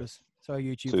 Sorry. YouTubers. Sorry,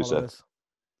 YouTube Too followers. sad.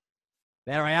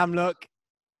 There I am, look.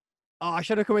 Oh, I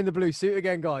should have come in the blue suit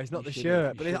again, guys, not You the should've,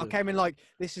 shirt. you But I should've. came in like,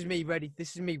 this is me ready.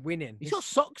 This is me winning. He's got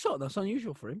socks on. That's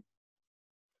unusual for him.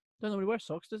 Don't normally wear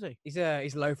socks, does he?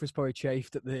 His loafers probably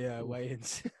chafed at the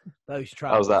weigh-ins. Those How's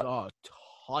trousers that? are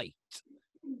tight.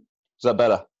 Is that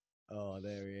better? Oh,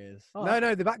 there he is. Oh.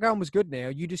 No, the background was good,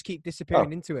 Neil. You just keep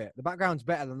disappearing into it. The background's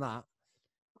better than that.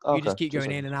 You just keep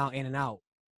going in and out, in and out.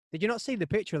 Did you not see the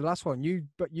picture of the last one?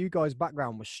 You guys'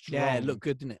 background was strong. Yeah, it looked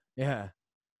good, didn't it? Yeah.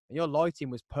 And your lighting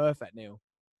was perfect, Neil.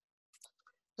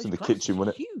 It's in Those the glasses kitchen, are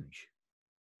wasn't it? Huge.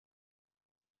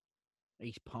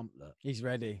 He's pumped, look. He's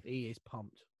ready. He is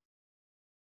pumped.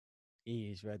 He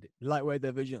is ready. Lightweight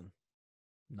division.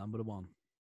 Number one.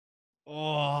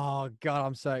 Oh, God,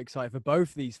 I'm so excited for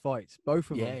both these fights.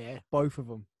 Both of them. Yeah. Both of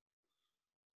them.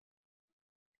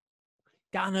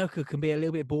 Dan Hooker can be a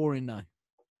little bit boring, though.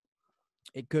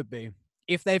 It could be.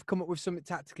 If they've come up with something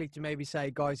tactically to maybe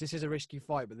say, guys, this is a risky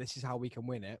fight, but this is how we can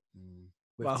win it.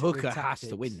 with Well, t- with Hooker has to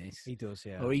tactics. win this. He does,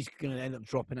 yeah. Or he's going to end up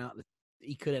dropping out.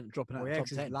 He could end up dropping out Well, of yeah, the 'cause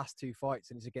top his 10. last two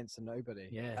fights and it's against a nobody.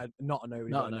 Yeah. Not a nobody,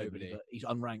 Not but a a nobody, nobody. but he's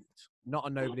unranked. Not a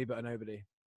nobody, but a nobody.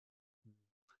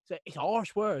 So it's a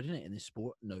harsh word, isn't it, in this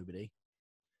sport? Nobody.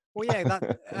 Well, yeah,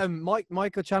 that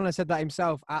Michael Chandler said that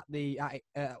himself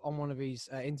on one of his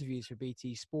interviews for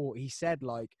BT Sport. He said,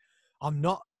 like, I'm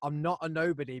not a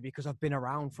nobody because I've been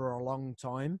around for a long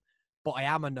time, but I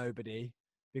am a nobody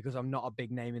because I'm not a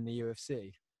big name in the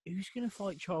UFC. Who's going to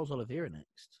fight Charles Oliveira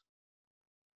next?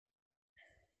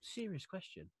 Serious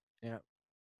question. Yeah.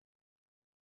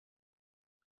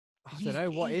 I He's- don't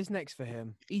know what he- is next for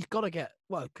him. He's got to get.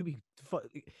 Well, it could be.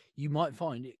 You might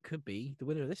find it could be the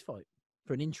winner of this fight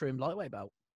for an interim lightweight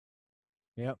belt.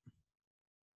 Yep.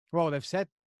 Well, they've said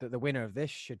that the winner of this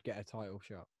should get a title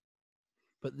shot.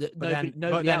 But But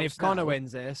nobody then else if Conor now-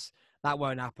 wins this, that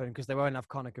won't happen because they won't have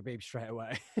Conor Khabib straight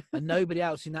away. and nobody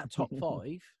else in that top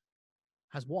five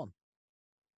has won,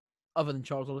 other than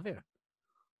Charles Oliveira.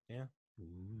 Yeah.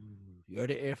 You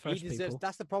heard it here first, He deserves. people.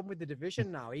 That's the problem with the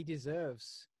division now. He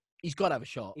deserves. He's got to have a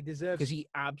shot He deserves. because he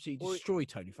absolutely Well, destroyed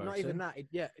Tony Ferguson. Not even that.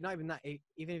 Not even that.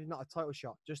 Even if not a title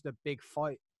shot, just a big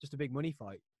fight, just a big money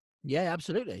fight. Yeah,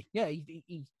 absolutely. Yeah,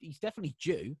 he's definitely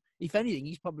due. If anything,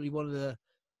 he's probably one of the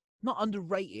not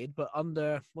underrated, but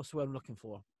what's the word I'm looking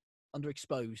for?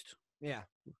 Underexposed. Yeah.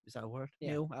 Is that a word?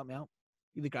 Yeah. Neil, help me out.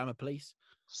 You're the grammar police.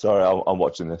 Sorry, I'm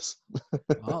watching this.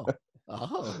 Oh,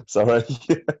 oh, Sorry.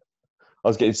 I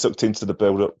was getting sucked into the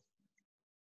build-up.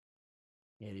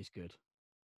 yeah, it is good.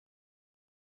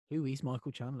 Who is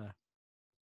Michael Chandler?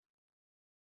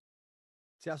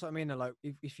 See, that's what I mean. though, Like,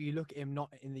 if you look at him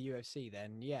not in the UFC,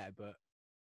 then yeah, but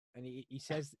and he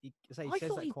says he I says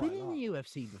thought that he'd quite been a in lot. the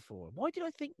UFC before. Why did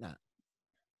I think that?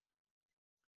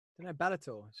 don't know,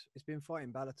 Bellator. It's been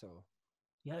fighting Bellator.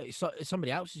 Yeah, it's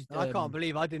somebody else's. I can't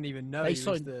believe I didn't even know they he was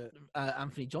signed the.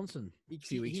 Anthony Johnson a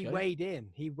few weeks He ago. weighed in.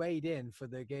 He weighed in for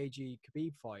the Gagey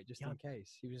Khabib fight just Yeah. in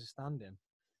case. He was a stand-in.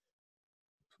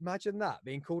 Imagine that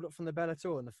being called up from the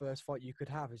Bellator and the first fight you could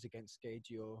have is against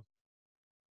Gagey or.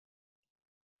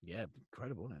 Yeah,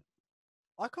 incredible, isn't it?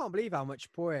 I can't believe how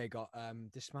much Poirier got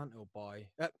dismantled by.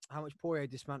 How much Poirier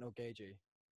dismantled Gagey.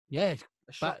 Yeah, It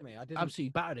shocked me. I didn't.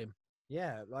 absolutely battered him.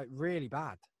 Yeah, like really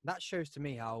bad. That shows to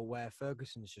me how where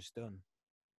Ferguson's just done.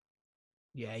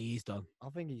 Yeah, he's done. I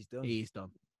think he's done. He's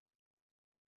done.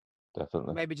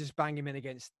 Definitely. Maybe just bang him in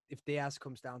against, if Diaz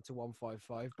comes down to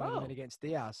 155, bang him in against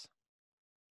Diaz.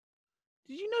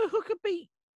 Did you know Hooker beat?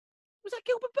 Was that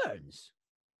Gilbert Burns?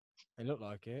 It looked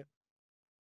like it.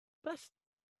 That's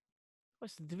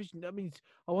the division. I mean,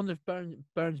 I wonder if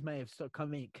Burns may have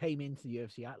came into the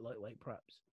UFC at lightweight,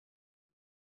 perhaps.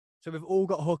 So we've all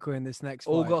got Hooker in this next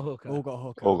All fight. got Hooker. All got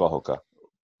Hooker. All got Hooker.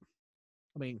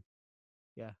 I mean,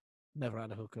 yeah, never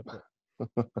had a hooker, but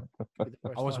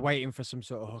I was waiting for some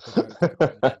sort of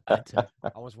hooker joke.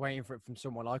 I was waiting for it from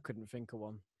someone. I couldn't think of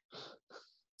one.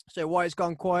 So why it's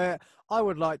gone quiet, I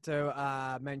would like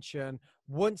to mention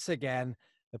once again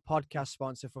the podcast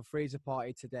sponsor for Freezer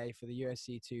Party today for the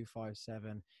UFC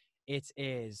 257. It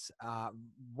is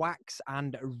Wax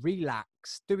and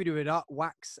Relax.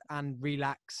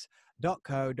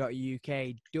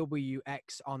 www.waxandrelax.co.uk.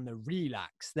 WX on the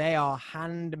Relax. They are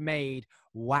handmade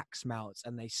wax melts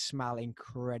and they smell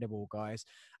incredible, guys.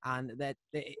 And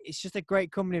it's just a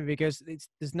great company because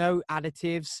there's no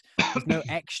additives, there's no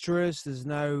extras, there's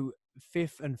no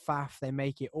fifth and faff. They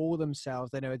make it all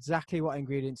themselves. They know exactly what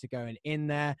ingredients are going in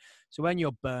there. So when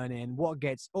you're burning, what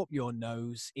gets up your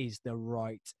nose is the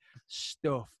right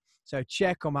stuff. So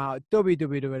check them out.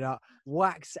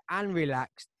 www.waxandrelax.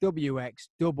 WX,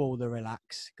 double the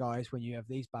relax, guys, when you have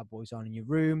these bad boys on in your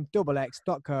room.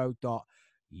 XX.co.uk.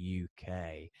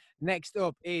 Next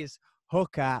up is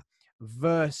Hooker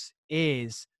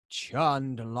versus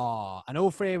Chandler. And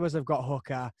all three of us have got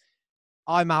Hooker.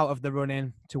 I'm out of the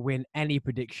running to win any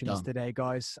predictions today,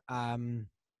 guys. And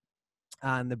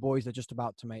the boys are just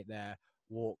about to make their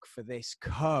walk for this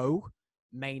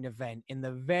main event in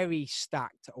the very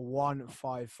stacked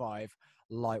 155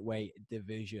 lightweight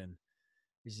division.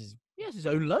 This is he has his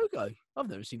own logo. I've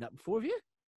never seen that before. Have you?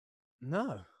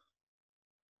 No.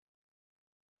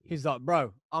 He's like,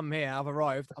 bro, I'm here. I've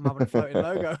arrived. I'm having a floating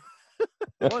logo.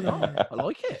 Why not? I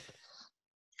like it.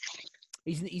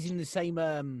 He's in the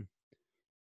same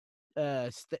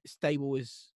stable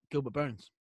as Gilbert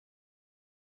Burns.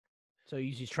 So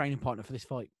he's his training partner for this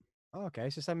fight. Oh, okay,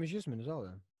 it's the same as Usman as well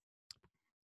then.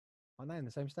 Are they in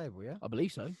the same stable, yeah? I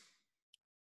believe so. Do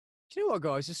you know what,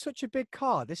 guys? It's such a big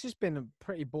card. This has been a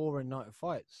pretty boring night of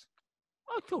fights.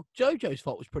 I thought JoJo's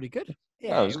fight was pretty good.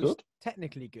 Yeah, it was good.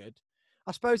 Technically good.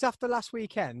 I suppose after last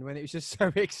weekend, when it was just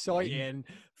so exciting,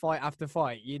 fight after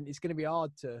fight, it's going to be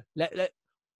hard to...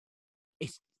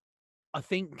 I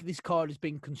think this card has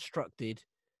been constructed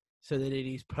so that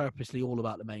it is purposely all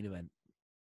about the main event.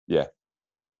 Yeah.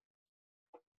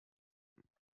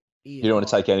 You don't want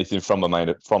to take anything from the main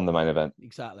event.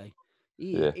 Exactly.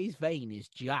 His vein is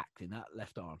jacked in that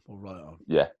left arm or right arm.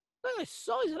 Yeah. Look at the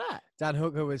size of that. Dan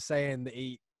Hooker was saying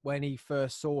that when he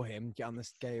first saw him get on the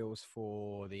scales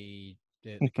for the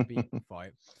Khabib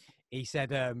fight, he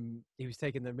said he was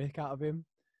taking the mick out of him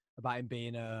about him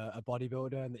being a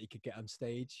bodybuilder and that he could get on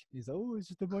stage. He's like, oh, it's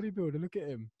just a bodybuilder. Look at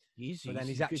him. But then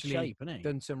he's actually shape, isn't he?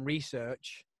 done some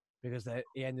research because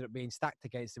he ended up being stacked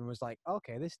against him and was like,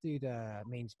 okay, this dude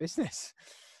means business.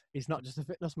 He's not just a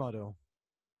fitness model.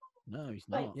 No, he's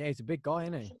not. Yeah, he's a big guy,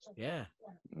 isn't he? Yeah.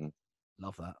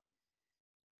 Love that.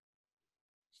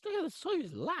 Just look at the size of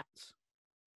his lats.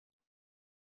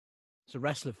 It's a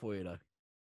wrestler for you, though.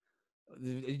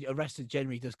 A wrestler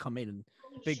generally does come in and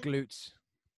big glutes,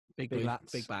 big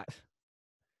lats, big back.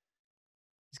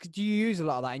 Do you use a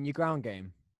lot of that in your ground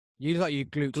game? You use like your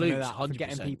glutes, you know that, for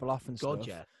getting people off and stuff. God,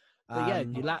 yeah. But yeah,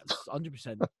 your lats,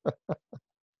 100%.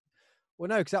 Well,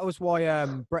 no, because that was why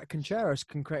Brett Contreras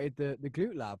created the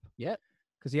glute lab. Yeah.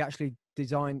 Because he actually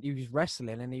he was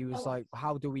wrestling and he was like,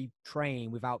 how do we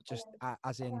train without just,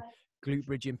 as in glute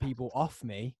bridging people off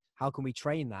me? How can we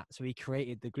train that? So he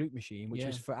created the glute machine, which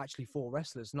was for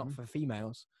wrestlers, not for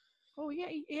females. Oh, yeah,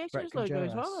 he has his logo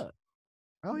as well.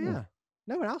 Oh, yeah.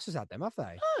 No one else has had them, have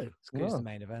they? No. It's good as the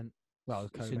main event. Well,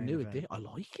 it's a new edition. I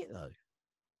like it, though.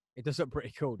 It does look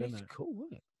pretty cool, doesn't it? It's cool,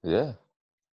 isn't it? Yeah.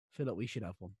 I feel like we should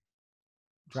have one.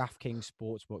 DraftKings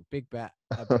Sportsbook, big bet.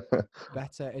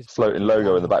 Better is floating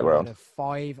logo in the background. A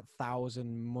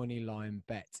 5,000 money line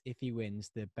bet. If he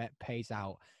wins, the bet pays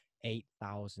out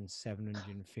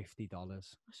 $8,750.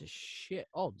 That's a shit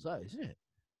odds, that isn't it?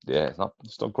 Yeah,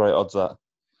 it's not great odds, that.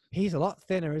 He's a lot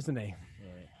thinner, isn't he? Yeah.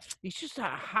 He's just a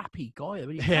happy guy. I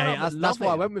mean, that's why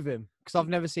I went with him, because I've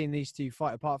never seen these two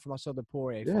fight apart from I saw the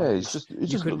Poirier fight. Yeah,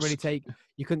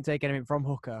 you couldn't take anything from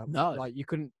Hooker. No, like you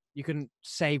couldn't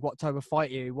say what type of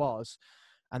fighter he was,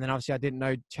 and then obviously I didn't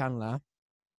know Chandler,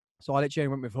 so I literally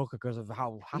went with Hooker because of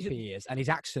how happy he is, and his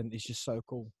accent is just so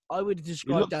cool. I would He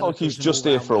describe. looks like he's just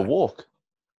here for a walk.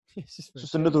 It's just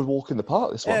Just another walk in the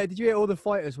park, this one. did you hear all the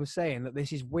fighters were saying that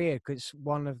this is weird because it's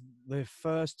one of the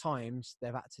first times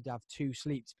they've had to have 2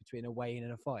 sleeps between a weigh-in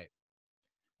and a fight.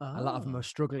 A lot of them are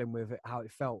struggling with it, how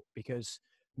it felt, because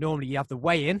normally you have the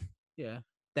weigh-in, Yeah.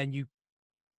 then you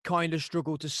kind of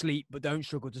struggle to sleep, but don't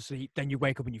struggle to sleep, then you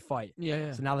wake up and you fight.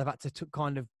 Yeah. So now they've had to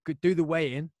kind of do the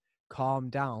weigh-in, calm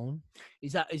down.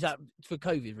 Is that for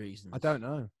COVID reasons? I don't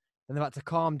know. Then they've had to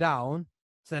calm down,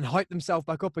 to then hype themselves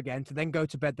back up again, to then go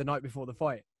to bed the night before the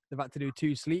fight. They've had to do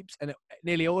 2 sleeps, and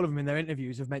nearly all of them in their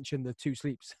interviews have mentioned the 2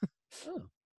 sleeps. Oh.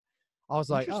 I was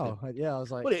like, Interesting. yeah, I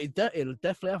was like, Well, it'll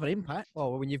definitely have an impact.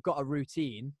 well, when you've got a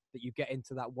routine that you get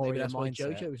into that Maybe warrior that's why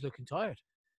mindset. JoJo was looking tired.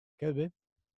 Could be.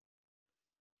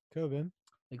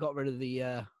 They got rid of the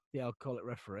alcoholic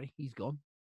referee. He's gone.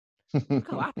 Look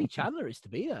how happy Chandler is to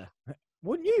be there.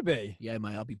 Wouldn't you be? Yeah,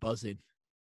 mate, I'll be buzzing.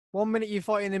 1 minute you're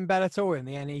fighting in Bellator in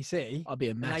the NEC, I'll be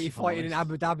a and mess. now you're if I'm fighting in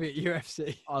honest. Abu Dhabi at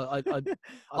UFC I'd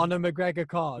on a McGregor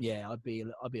card. yeah, I'd be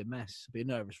a mess. I'd be a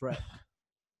nervous wreck.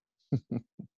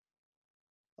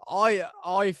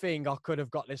 I think I could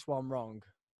have got this one wrong.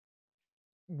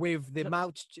 With the Look-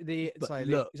 amount, but sorry,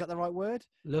 look. is that the right word?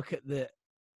 Look at the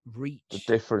reach The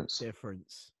difference.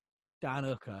 difference. Dan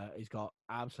Hooker has got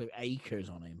absolute acres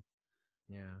on him.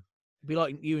 Yeah. It'd be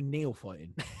like you and Neil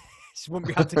fighting. Just wouldn't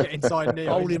be able to get inside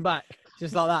Neil. Hold him back.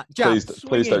 Just like that. Jab, Please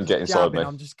swinging, don't get inside jabbing, me.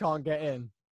 I just can't get in.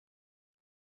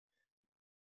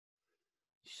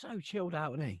 So chilled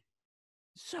out, isn't he?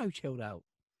 So chilled out.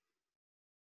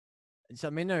 So,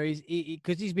 I mean, no,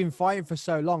 because he's been fighting for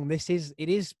so long. It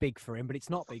is big for him, but it's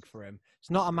not big for him. It's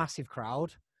not a massive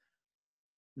crowd.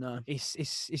 No.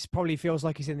 It's probably feels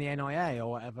like he's in the NIA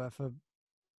or whatever for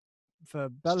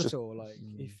Bellator. just- Like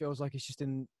he feels like he's just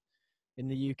in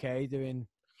the UK doing.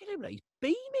 Look at him, he's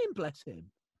beaming, bless him.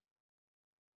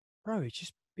 Bro,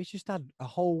 it's just had a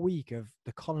whole week of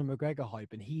the Conor McGregor hype,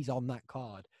 and he's on that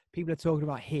card. People are talking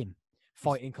about him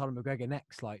fighting Conor McGregor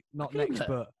next, like not Look at next, him.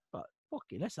 but But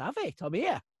fucking, let's have it. I'm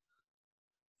here.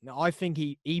 no, I think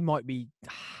he might be.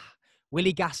 Will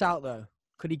he gas out though?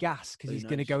 Could he gas? Because Who he's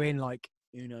going to knows? go in like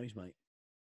Who knows, mate?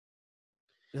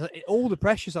 all the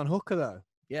pressure's on Hooker though.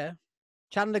 Yeah.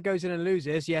 Chandler goes in and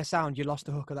loses. Yeah, sound. You lost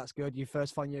to Hooker. That's good. Your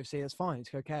first fight in UFC. That's fine.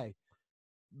 It's okay.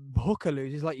 Hooker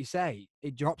loses, like you say,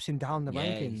 it drops him down the Yeah,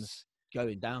 rankings. he's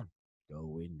going down.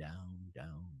 Going down,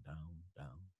 down, down, down.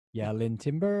 Yelling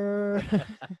timber.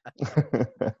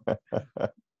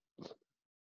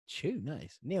 Chew,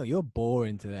 nice. Neil, you're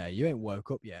boring today. You ain't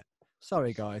woke up yet.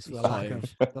 Sorry, guys, for He's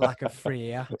the lack of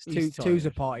free air. It's He's two's a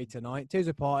tired. party tonight. Two's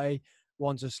a party.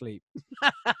 One's asleep.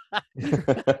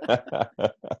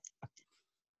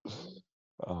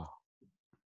 Oh,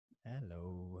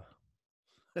 Hello.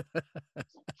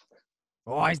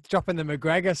 Oh, he's dropping the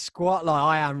McGregor squat like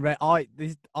I am.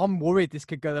 I'm worried this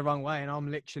could go the wrong way, and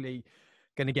I'm literally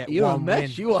going to get You're a one mess,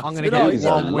 win. you are I'm going to tonight. get he's a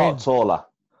one win. lot taller.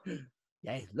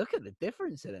 Yeah, look at the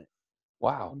difference in it.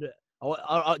 Wow.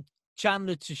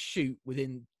 Chandler to shoot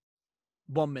within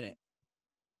 1 minute.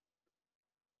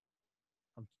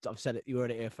 I've said it. You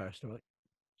heard it here first, all right?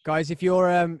 Guys, if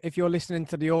you're listening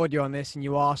to the audio on this and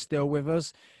you are still with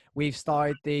us, we've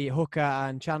started the Hooker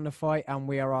and Chandler fight, and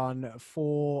we are on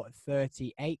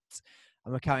 4:38,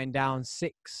 and we're counting down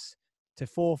 6 to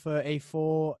 4:30,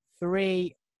 4,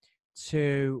 3,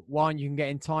 2, 1. You can get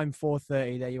in time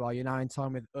 4:30. There you are. You're now in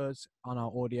time with us on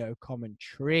our audio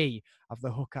commentary of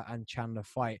the Hooker and Chandler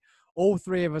fight. All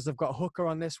three of us have got Hooker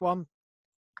on this one.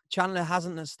 Chandler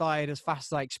hasn't started as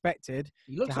fast as I expected.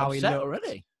 He looks how he upset looked.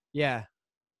 already. Yeah,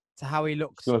 to how he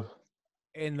looks So,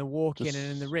 in the walk-in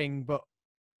and in the ring, but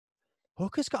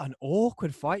Hooker's got an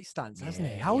awkward fight stance, hasn't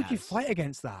he? Yeah, How he would you has. fight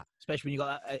against that? Especially when you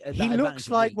got that. He looks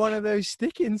like one of those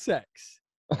stick insects.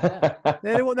 Yeah.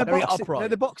 They're Very boxing, upright. they're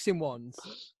the boxing ones.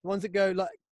 The ones that go like,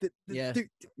 Yeah,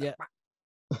 yeah.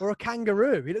 or a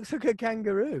kangaroo. He looks like a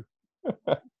kangaroo.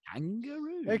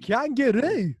 Kangaroo. A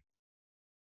kangaroo.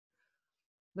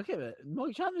 Look at it.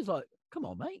 Mike Chandler's like, come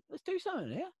on, mate. Let's do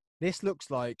something here. This looks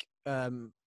like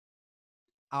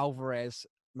Alvarez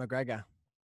McGregor.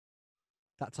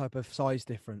 That type of size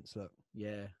difference. Look,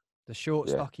 Yeah. the short,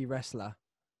 Yeah. stocky wrestler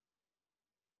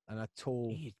and a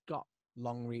tall, He's got.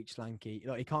 long reach, lanky.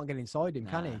 Like he can't get inside him,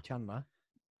 can Nah. he, Chandler?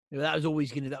 That was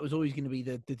always gonna be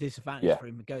the disadvantage Yeah. for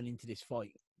him going into this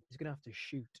fight. He's gonna have to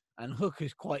shoot. And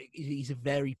Hooker's he's a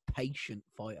very patient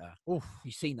fighter. Oof.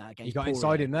 You've seen that against You got Poirier.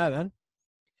 inside him there then.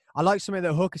 I like something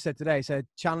that Hooker said today. So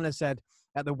Chandler said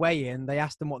at the weigh-in, they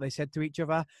asked them what they said to each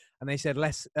other, and they said,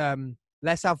 let's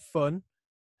have fun.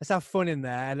 Let's have fun in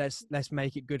there. Let's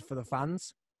make it good for the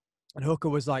fans. And Hooker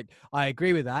was like, I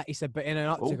agree with that. He said, but in an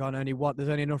octagon, there's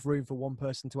only enough room for one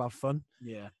person to have fun.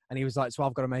 Yeah. And he was like, so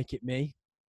I've got to make it me.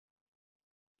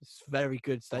 It's a very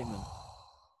good statement.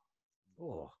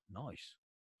 Oh, nice.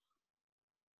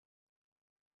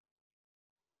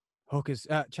 Hooker's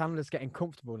Chandler's getting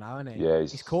comfortable now, isn't he? Yeah,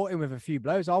 he's caught him with a few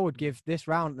blows. I would give this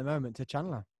round at the moment to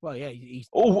Chandler. Well, yeah, he's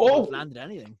Oh, not landed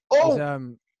anything.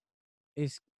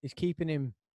 He's keeping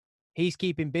him. He's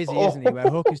keeping busy, isn't he? Where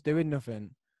Hooker's doing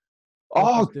nothing.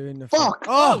 Oh, doing nothing. fuck!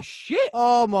 Oh shit!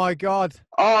 Oh my god!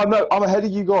 Oh no, I'm ahead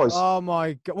of you guys. Oh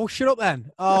my god! Well, shut up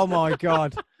then. Oh my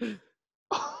god!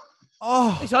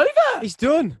 Oh, It's over. he's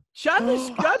done. Chandler's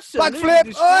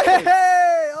Backflip! Oh,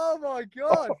 hey! Oh my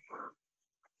god!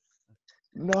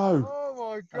 No. Oh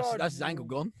my god! That's his ankle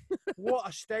gone. What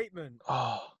a statement!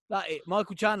 Oh,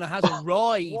 Michael Chandler has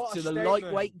arrived What a to the statement.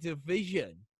 lightweight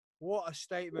division. What a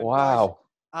statement! wow.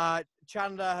 Guys,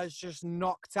 Chandler has just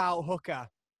knocked out Hooker.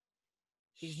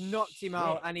 He's knocked him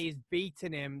out Shit. and he's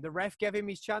beaten him. The ref gave him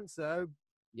his chance though.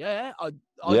 Yeah, I Yeah,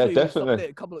 thought he would have stopped definitely. it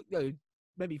a couple of,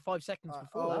 maybe 5 seconds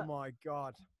before Oh that. my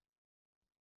god!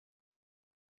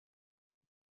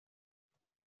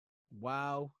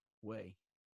 Wow, way.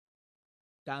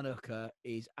 Dan Hooker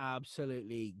is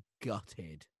absolutely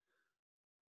gutted.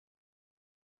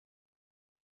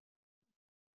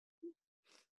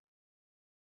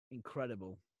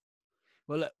 Incredible.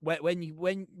 Well, look,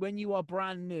 when you are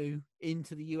brand new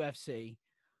into the UFC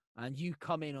and you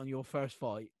come in on your first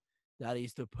fight, that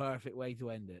is the perfect way to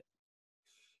end it.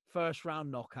 First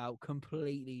round knockout,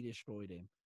 completely destroyed him.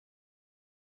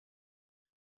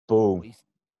 Boom. It's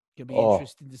gonna be Oh.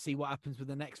 interesting to see what happens with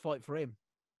the next fight for him.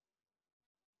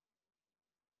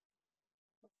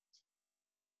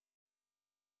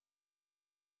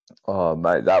 Oh,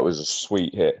 mate, that was a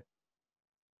sweet hit.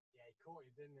 Yeah, he caught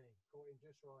him, didn't he? Caught him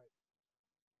just right.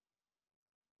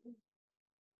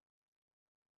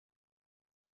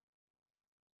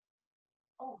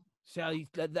 See how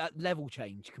that level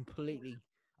change completely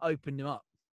opened him up.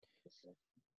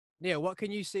 Neil, what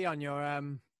can you see on your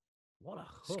What a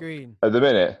hook. screen? At the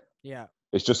minute, Yeah.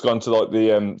 it's just gone to like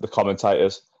the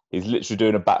commentators. He's literally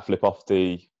doing a backflip off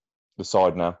the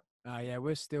side now. Yeah,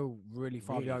 we're still really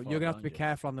far Really behind. far You're gonna have to be behind you.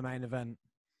 careful on the main event.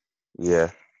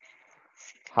 Yeah.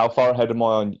 How far ahead am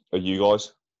I are you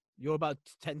guys? You're about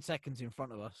 10 seconds in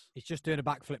front of us. He's just doing a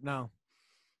backflip now.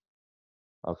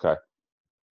 Okay.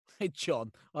 Hey,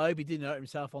 John, I hope he didn't hurt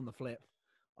himself on the flip.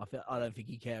 I don't think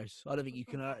he cares. I don't think you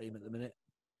can hurt him at the minute.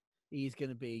 He's going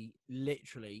to be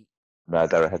literally No,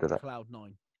 they're ahead of that. cloud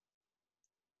 9.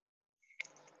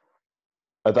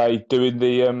 Are they doing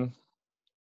the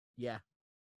Yeah,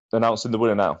 announcing the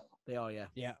winner now? they are, yeah.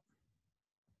 Yeah.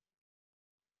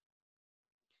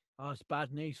 Oh, it's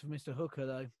bad news for Mr. Hooker,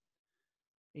 though.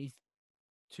 He's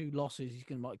 2 losses. He's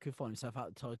could find himself out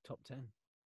of the top 10.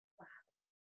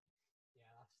 Yeah,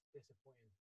 that's disappointing.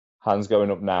 Hands going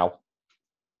up now.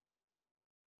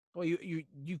 Well,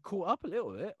 you caught up a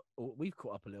little bit, or we've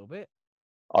caught up a little bit.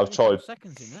 I've Only a couple tried.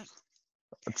 seconds in that.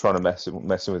 I'm trying to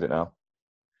messing with it now.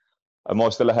 Am I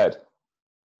still ahead?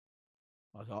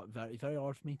 Very, very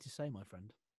hard for me to say, my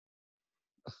friend.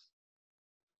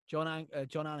 John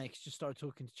Annex just started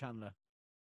talking to Chandler.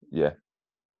 Yeah.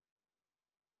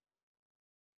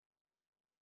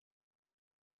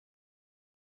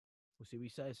 We'll see what he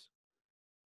says.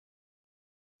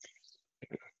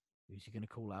 Who's he going to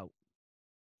call out?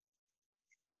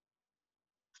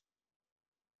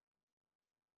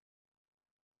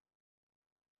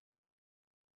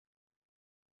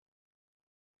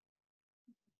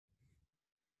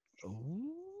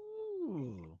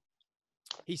 Ooh.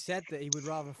 He said that he would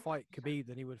rather fight Khabib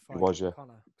than he would fight Was, yeah.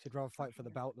 Conor. He'd rather fight for the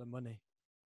belt than money.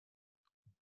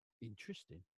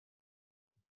 Interesting.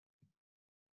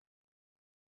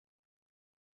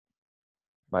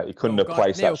 Mate, he couldn't Oh, have God,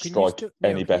 placed Neil, that can you strike still- Neil,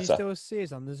 any can you better. still see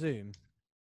us on the Zoom?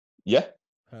 Yeah.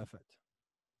 Perfect.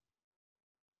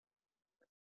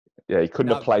 Yeah, he couldn't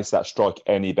have That- placed that strike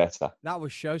any better. That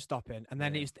was show stopping. And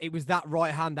then Yeah. it was that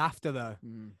right hand after though.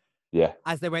 Mm. Yeah.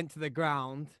 As they went to the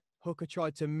ground, Hooker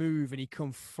tried to move and he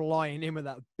come flying in with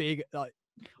that big like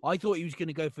I thought he was going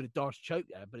to go for the Darce choke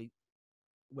there, but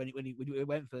when he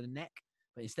went for the neck,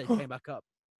 but instead came back up.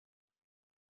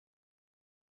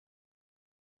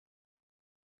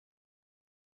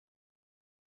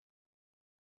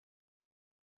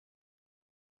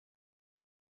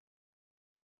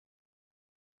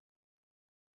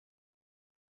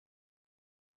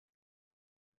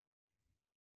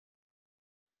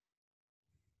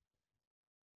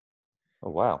 Oh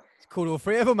wow. it's called all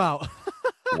 3 of them out.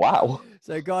 Wow.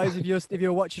 So guys, if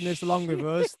you're watching this along with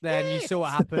us, then you saw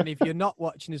what happened. If you're not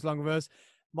watching this along with us,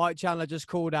 Mike Chandler just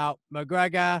called out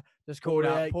McGregor, just called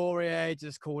out Poirier,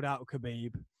 just called out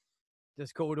Khabib.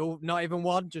 Just called all, not even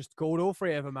one, just called all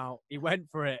 3 of them out. He went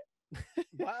for it.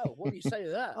 Wow. What do you say to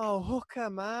that? Oh,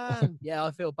 Hooker, man. Yeah, I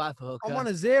feel bad for Hooker. I'm on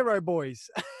a 0, boys.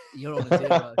 You're on a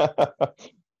 0.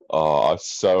 Oh, I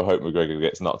so hope McGregor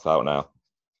gets knocked out now.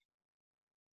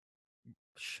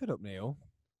 Shut up, Neil.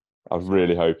 I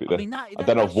really hope it. I mean, that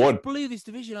then I've just won. blew this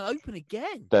division open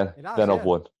again. Then It has, I've yeah.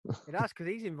 won. It has, because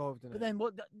he's involved in But it. then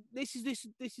what? This is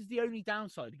the only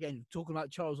downside. Again, talking about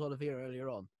Charles Oliveira earlier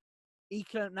on, he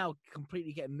can now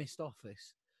completely get missed off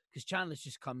this because Chandler's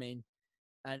just come in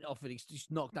and offered just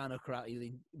knocked down Hooker out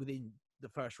within the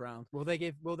first round. Will they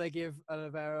give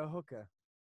Oliveira a Hooker?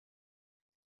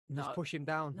 No, Just push him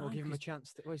down or no, give him a 'cause-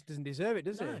 chance. Well, he doesn't deserve it,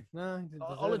 does No. he? No, he doesn't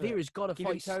deserve it. Oliveira's got to Give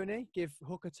him fight Tony. Give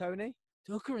Hooker Tony.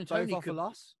 Hooker and Both Tony. off a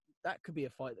loss. That could be a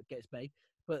fight that gets made.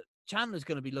 But Chandler's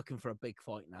going to be looking for a big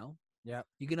fight now. Yeah.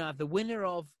 You're going to have the winner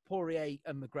of Poirier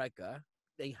and McGregor.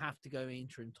 They have to go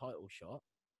interim title shot.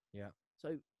 Yeah.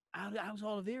 So how's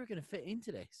Oliveira going to fit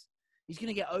into this? He's going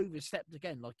to get overstepped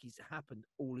again like he's happened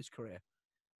all his career.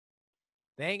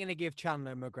 They ain't gonna give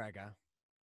Chandler McGregor.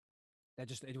 It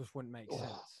just wouldn't make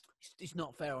sense. It's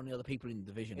not fair on the other people in the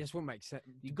division. It just wouldn't make sense.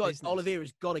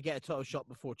 Oliveira's got to get a title shot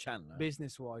before Chandler.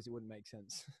 Business-wise, it wouldn't make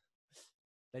sense.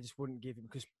 They just wouldn't give him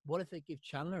because What if they give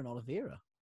Chandler and Oliveira?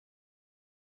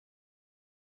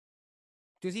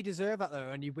 does he deserve that though?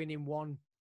 And you win in one.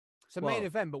 It's a main Well,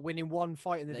 event, but winning one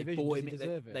fight in the division, does he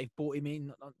deserve it? They've brought him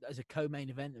in as a co-main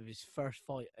event of his first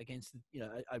fight against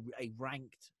a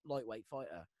ranked lightweight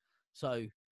fighter. So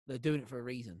they're doing it for a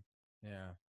reason.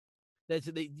 Yeah.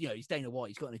 He's Dana White.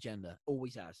 He's got an agenda.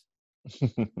 Always has.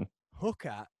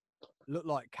 Hooker looked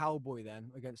like Cowboy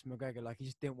then against McGregor, like he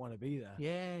just didn't want to be there.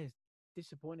 Yeah,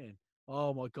 disappointing.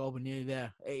 Oh my God, we're nearly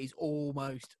there. It is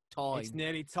almost time. It's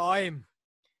nearly time.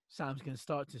 Sam's going to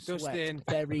start to Dustin,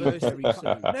 sweat very, Dustin. very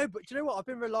soon. No, but do you know what? I've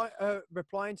been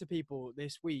replying to people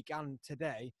this week and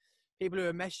today, people who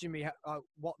are messaging me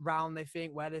what round they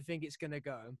think, where they think it's going to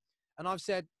go, and I've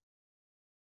said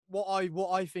what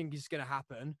I think is going to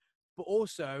happen, but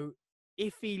also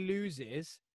if he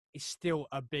loses, it's still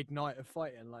a big night of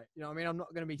fighting. Like, you know what I mean? I'm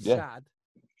not going to be sad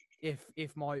if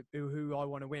my who I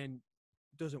want to win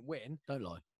doesn't win. Don't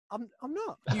lie. I'm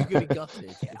not. You're going to be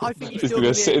gutted. I think He's going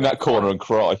to sit in that corner and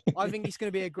cry. I think it's going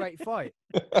to be a great fight.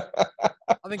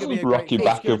 I think it'll be a Rocky great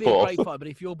back fight. It's going and to be a forth. great fight, but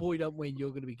if your boy don't win, you're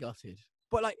going to be gutted.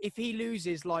 But like, if he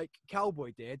loses like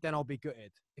Cowboy did, then I'll be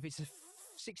gutted. If it's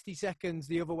 60 seconds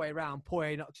the other way around,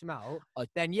 Poirier knocks him out,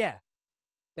 then yeah.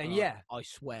 I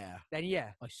swear. Then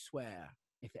yeah. I swear.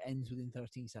 If it ends within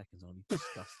 13 seconds, I'll be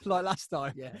disgusted. Like last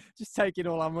time. Yeah. Just taking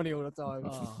all our money all the time.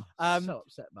 So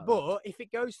upset about that. But if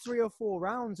it goes 3 or 4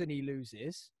 rounds and he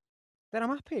loses, then I'm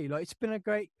happy. Like, it's been a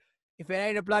great. If it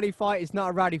ain't a bloody fight, it's not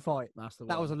a ratty fight. That's the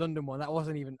That one. was a London one. That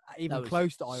wasn't even That was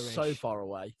close to Irish. So far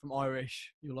away. from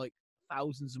Irish. You're like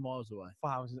thousands of miles away.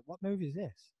 Thousands. What movie is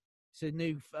this? It's a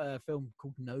new film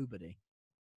called Nobody.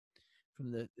 From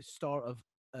the start of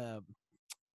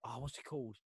what's it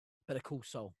called? Better Call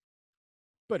Saul.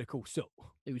 Better Call Saul.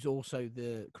 It was also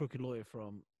the crooked lawyer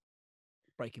from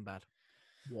Breaking Bad.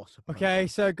 What a Okay,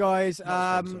 so guys,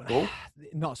 Not a sponsor.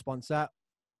 not a sponsor.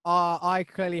 I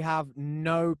clearly have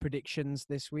no predictions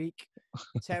this week.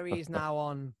 Terry is now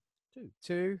on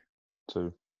two.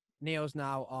 Neil's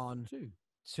now on Two.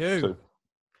 two.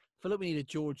 I feel like we need a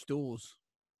George Dawes.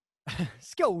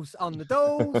 Skills on the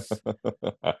doors.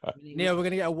 We need- Neil, we're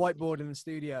going to get a whiteboard in the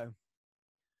studio.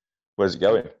 Where's it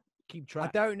going? keep I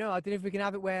track. don't know. I don't know if we can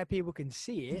have it where people can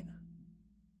see it,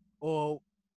 or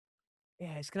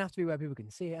it's gonna have to be where people can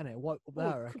see it, isn't it? What up there,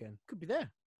 Well, I reckon. Could be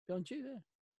there. Behind you there.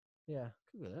 Yeah,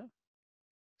 Could be there.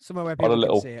 somewhere where On a people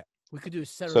little- can see it. We could do a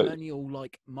ceremonial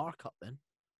markup then.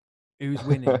 Who's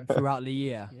winning throughout the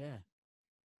year? Yeah.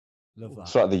 Love that.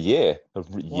 Throughout the year,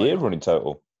 year not? running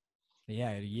total.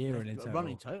 Yeah, a year running A total.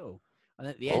 running total. And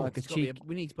at the Oh, end, like a it's gotta be cheek-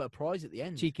 we need to put a prize at the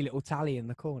end. Cheeky little tally in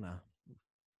the corner.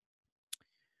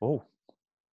 Oh,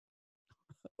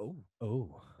 Oh.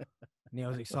 Oh,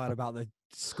 Neil's excited about the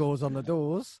scores on the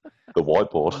doors. the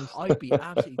whiteboard. I'd be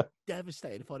absolutely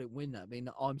devastated if I didn't win that. I mean,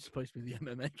 I'm supposed to be the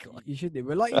MMA guy. You should do,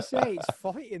 but like you say, it's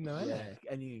fighting though, isn't Yeah, it?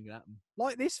 anything can happen.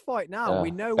 Like this fight now, we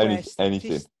Yeah, know where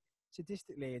anything.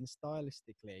 statistically and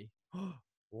stylistically.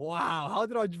 Wow, how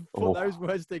did I put Oh. those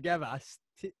words together? I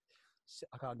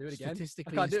can't do it again.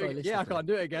 Statistically, I can't and do it. Yeah, I stylistically. can't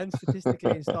do it again.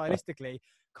 Statistically and stylistically,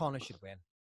 Connor should win.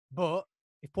 But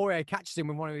if Poirier catches him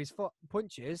with one of his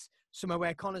punches, somewhere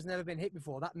where Connor's never been hit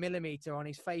before, that millimeter on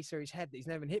his face or his head that he's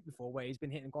never been hit before, where he's been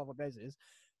hitting quite a places,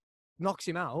 knocks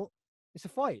him out, it's a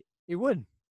fight. He won. Do you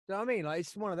know what I mean? Like,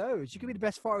 it's one of those. You could be the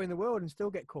best fighter in the world and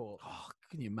still get caught. Oh,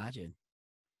 can you imagine?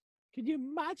 Can you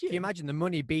imagine? Can you imagine the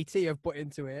money BT have put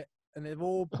into it, and they've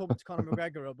all pumped Conor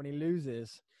McGregor up, and he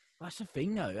loses? That's the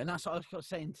thing, though, and that's what I was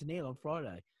saying to Neil on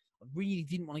Friday. I really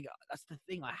didn't want to go. That's the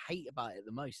thing I hate about it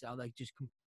the most. How they just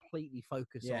completely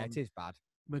focus Yeah, on it is bad.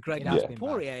 McGregor. It has Yeah. been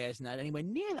Poirier hasn't had anywhere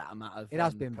near that amount of. It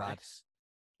has been bad. press.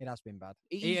 It has been bad.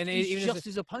 He's even just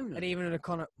his opponent. and even in a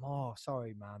Conor. Oh,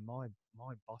 sorry, man. My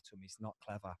bottom is not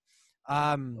clever.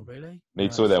 Oh, really? Need No,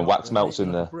 some of it's them not wax really. melts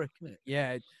in Like a there. brick, isn't it?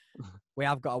 Yeah, we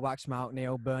have got a wax mount,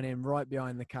 Neil, burning right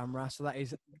behind the camera. So that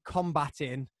is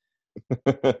combating.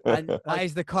 And That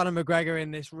is the Conor McGregor in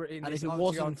this. and This if it octagon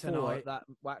wasn't tonight, for that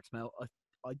wax melt,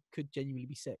 I could genuinely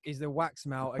be sick. is the wax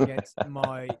melt against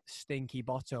my stinky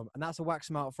bottom. And that's a wax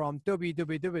melt from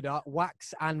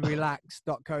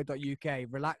www.waxandrelax.co.uk.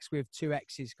 Relax with 2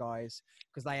 X's, guys,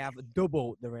 because they have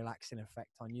double the relaxing effect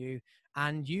on you.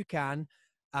 And you can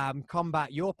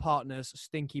combat your partner's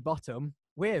stinky bottom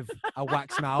with a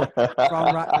wax melt from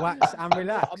Wax and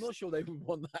Relax. I'm not sure they would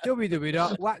want that.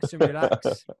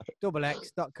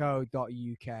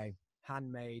 www.waxandrelax.co.uk.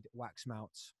 Handmade wax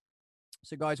melts.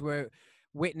 So, guys, we're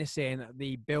witnessing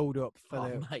the build-up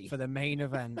for the main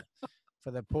event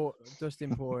for the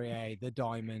Dustin Poirier, the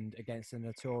Diamond, against the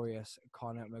notorious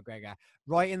Conor McGregor.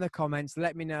 Write in the comments.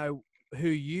 Let me know who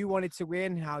you wanted to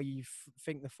win, how you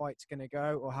think the fight's going to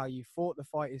go, or how you thought the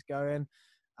fight is going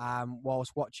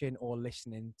whilst watching or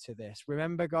listening to this.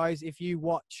 Remember, guys, if you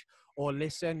watch or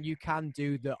listen, you can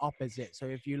do the opposite. So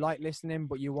if you like listening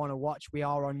but you want to watch, we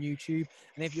are on YouTube.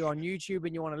 And if you're on YouTube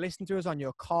and you want to listen to us on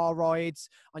your car rides,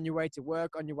 on your way to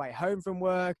work, on your way home from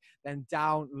work, then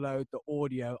download the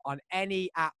audio on any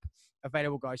app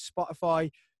available, guys. Spotify,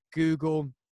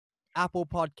 Google, Apple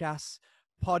Podcasts,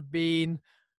 Podbean.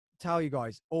 Tell you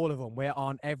guys, all of them. We're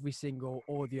on every single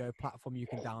audio platform you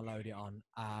can download it on.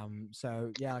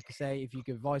 So yeah, like I say, if you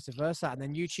could vice versa, and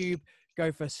then YouTube,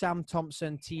 go for Sam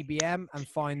Thompson TBM and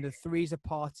find the 3's a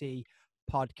Party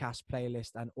podcast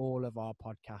playlist, and all of our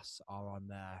podcasts are on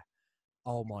there.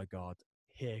 Oh my God,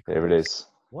 here it is.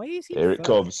 Why is he? Here it first?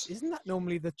 comes. Isn't that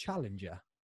normally the challenger?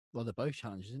 Well, they're both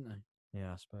challenges, isn't they?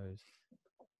 Yeah, I suppose.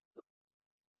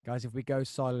 Guys, if we go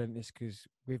silent, it's because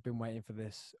we've been waiting for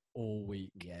this all week.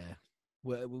 Yeah.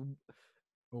 All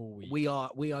week. We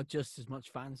are just as much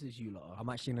fans as you lot are. I'm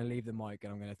actually going to leave the mic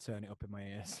and I'm going to turn it up in my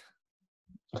ears.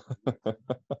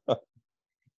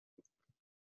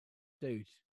 Dude,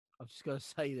 I've just got to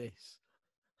say this.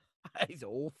 That is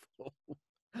awful.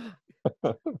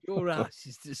 Your ass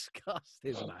is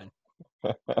disgusting, man.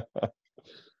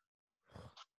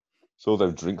 It's all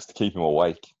those drinks to keep him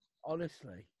awake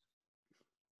Honestly.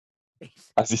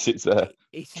 as he sits there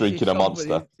It's drinking a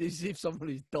monster. It's as if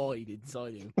somebody's died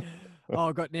inside him.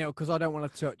 Oh God, Neil, because I don't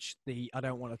want to touch the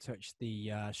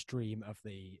stream of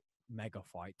the mega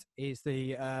fight. Is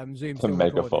the Zoom The still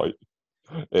mega recording?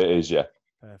 fight. It is, yeah.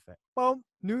 Perfect. Boom.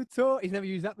 He's never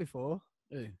used that before.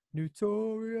 Who?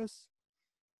 Notorious.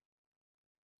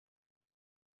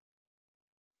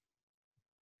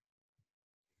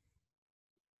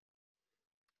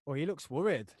 Oh, he looks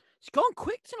worried. It's gone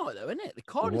quick tonight, though, isn't it? The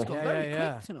card has Yeah. gone very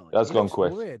quick tonight. That's He gone looks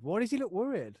quick. Worried. Why does he look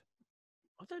worried?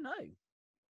 I don't know.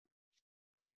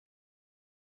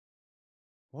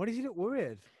 Why does he look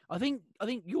worried? I think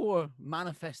you're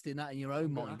manifesting that in your own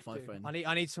I'm gonna mind, have my to. friend.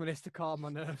 I need some of this to calm my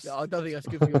nerves. Yeah, I don't think that's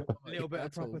good for you. A little bit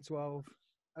of proper 12.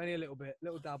 Only a little bit.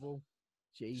 Little dabble.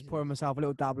 Jesus. Just pouring myself a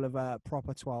little dabble of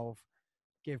proper 12.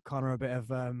 Give Connor a bit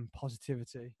of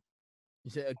positivity.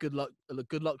 Is it a good luck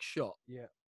shot? Yeah.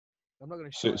 I'm not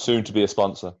going to Soon to be a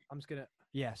sponsor. I'm just going to,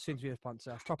 yeah, soon to be a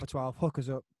sponsor. Proper 12. Hook us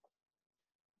up.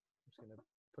 I'm just going to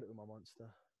put it with my monster.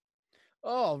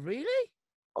 Oh, really?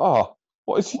 Oh,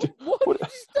 what is he doing? What have you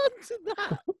just done to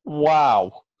that?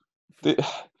 Wow.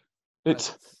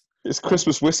 It's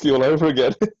Christmas whiskey all over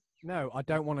again. No, I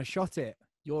don't want to shot it.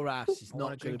 Your ass is I not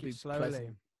want to going drink to be it slowly.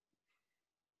 pleasant.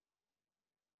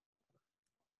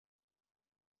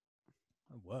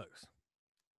 It works.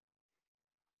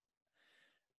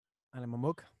 And in my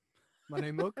mug. My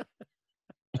new mug.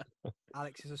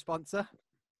 Alex is a sponsor.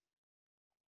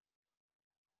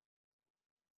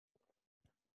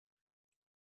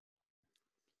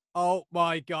 Oh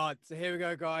my God. So here we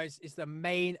go, guys. It's the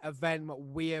main event that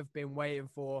we have been waiting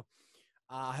for.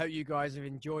 I hope you guys have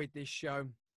enjoyed this show.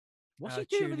 What's he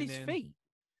doing with his tuning in. feet?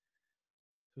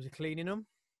 Was he cleaning them?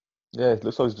 Yeah, it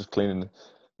looks like he's just cleaning.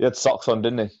 He had socks on,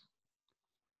 didn't he?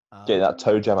 Getting that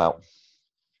toe jam out.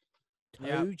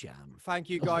 Yeah. Toe jam. Thank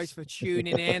you guys for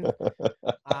tuning in.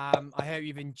 I hope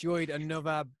you've enjoyed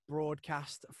another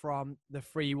broadcast from the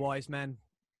Three Wise Men.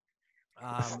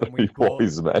 And we've brought-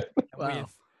 Wise men. Wow.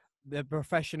 with the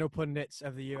professional pundits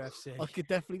of the UFC. I could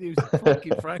definitely do some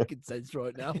fucking frankincense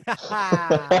right now.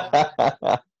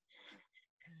 I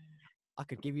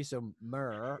could give you some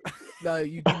myrrh. No,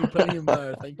 you give me plenty of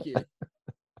myrrh, thank you.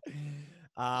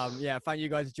 Yeah, thank you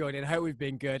guys for joining. I hope we've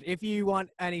been good. If you want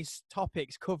any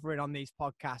topics covering on these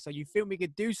podcasts, or you think we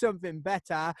could do something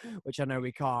better, which I know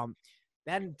we can't,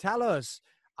 then tell us.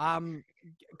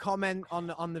 Comment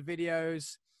on the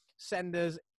videos, send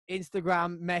us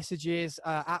Instagram messages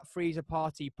at Freezer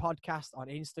Party Podcast on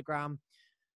Instagram.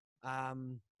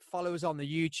 Follow us on the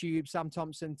YouTube, Sam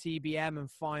Thompson TBM, and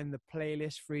find the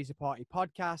playlist Freezer Party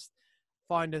Podcast.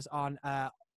 Find us on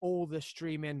all the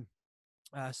streaming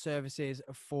services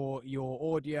for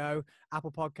your audio,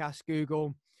 Apple Podcasts,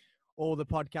 Google, all the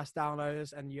podcast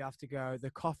downloaders, and you have to go the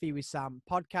Coffee with Sam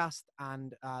podcast,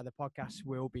 and the podcast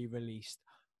will be released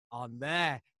on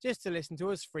there just to listen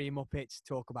to us three Muppets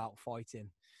talk about fighting.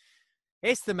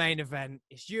 It's the main event.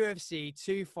 It's UFC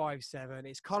 257.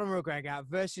 It's Conor McGregor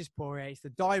versus Poirier. It's the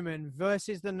Diamond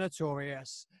versus the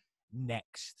Notorious.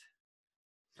 Next.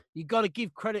 You got to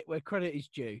give credit where credit is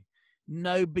due.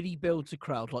 Nobody builds a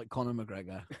crowd like Conor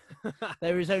McGregor.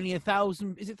 There is only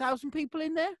 1,000. Is it 1,000 people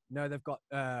in there? No, they've got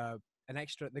an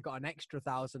extra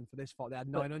 1,000 for this fight. They had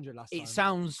 900 last time. It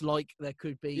sounds like there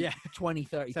could be 20,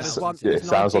 30. So it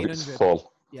sounds like it's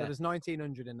full. Yeah. So there's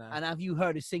 1,900 in there. And have you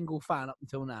heard a single fan up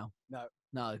until now?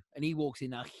 No. And he walks in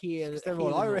now here. They're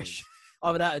all Irish.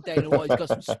 Oh, without a Dana White, he's got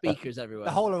some speakers everywhere.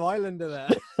 The whole of Ireland are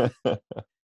there.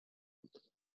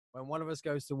 When one of us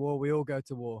goes to war, we all go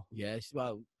to war. Yes,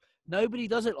 well, nobody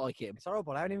does it like him. It's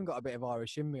horrible. I haven't even got a bit of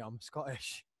Irish in me. I'm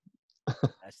Scottish.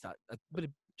 That's that. A bit of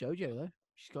JoJo, though.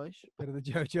 Scottish. Bit of the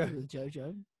Bit JoJo. of the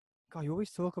JoJo. God, you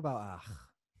always talk about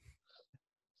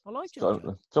I like Got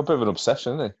JoJo. a bit of an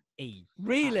obsession, isn't he?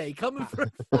 Really? Coming from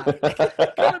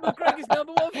Conor McGregor's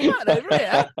number one fan over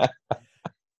here?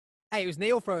 Hey, it was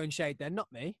Neil throwing shade then, not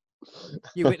me.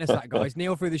 You witnessed that, guys.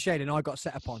 Neil threw the shade and I got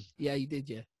set upon. Yeah, you did,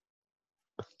 yeah.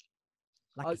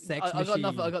 Like a sex I got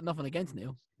machine. nothing against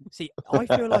Neil. See, I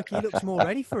feel like he looks more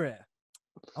ready for it.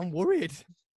 I'm worried.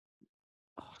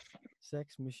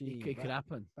 Sex machine. It could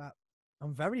happen.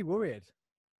 I'm very worried.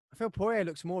 I feel Poirier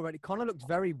looks more ready. Conor looked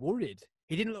very worried.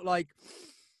 He didn't look like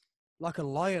a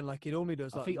lion like he normally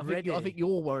does. I Like think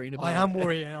you're worrying about I it. am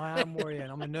worrying. I am worrying.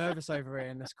 I'm nervous over here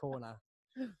in this corner.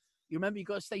 You remember, you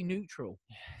got to stay neutral.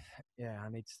 Yeah, I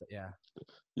need to. Yeah.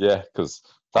 Yeah, because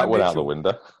that I'm went out the neutral.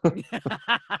 window.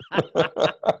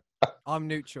 I'm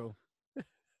neutral.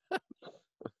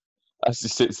 As he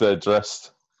sits there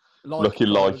dressed, looking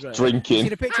Conor like McGregor. You drinking see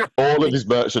the picture? all of his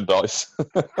merchandise.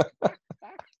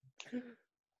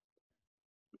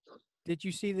 Did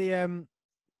you see the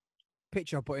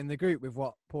picture I put in the group with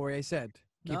what Poirier said?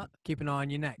 No. Keep an eye on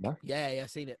your neck. No. Yeah, I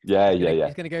seen it. Yeah.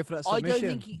 He's gonna go for that I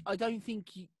submission. don't think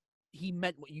he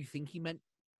meant what you think he meant.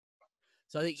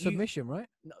 So I think Submission, right?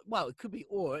 well, it could be,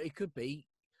 or it could be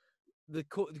the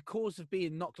cause of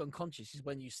being knocked unconscious is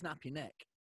when you snap your neck.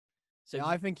 So Yeah,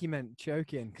 I think he meant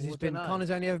choking because Well, I dunno.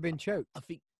 Conor's only ever been choked. I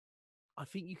think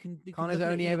you can. Conor's look at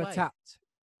it only either ever way. tapped,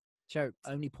 choked.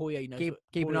 Only Poirier knows. Keep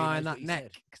an Poirier eye on knows what that he neck,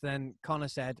 said. because then Conor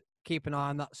said, "Keep an eye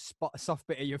on that soft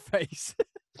bit of your face."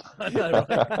 I know, right?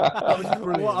 That was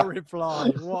brilliant. What a reply!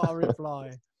 What a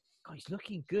reply! God, he's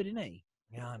looking good, isn't he?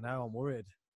 Yeah, I know. I'm worried.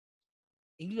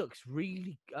 He looks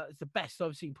really. It's the best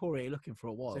I've seen Poirier looking for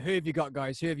a while. So who have you got,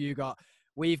 guys? Who have you got?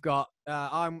 We've got.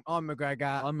 I'm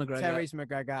McGregor. I'm McGregor. Terry's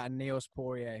McGregor, and Neil's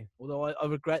Poirier. Although I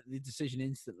regret the decision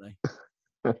instantly.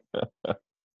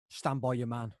 Stand by your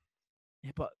man.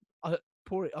 Yeah, but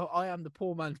Poirier, I am the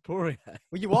poor man's Poirier.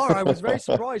 Well, you are. I was very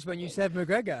surprised when you said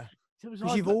McGregor, It was because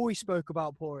hard, you've but always spoke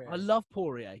about Poirier. I love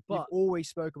Poirier, You've but always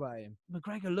spoke about him.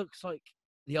 McGregor looks like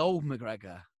the old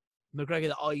McGregor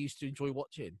that I used to enjoy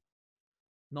watching,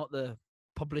 not the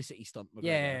publicity stunt McGregor.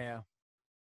 Yeah.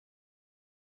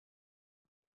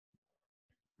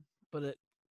 But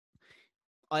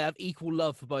I have equal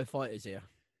love for both fighters here.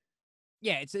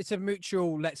 Yeah, it's a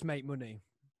mutual. Let's make money.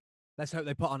 Let's hope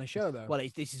they put on a show though. Well,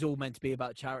 this is all meant to be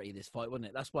about charity. This fight, wasn't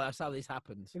it? That's how this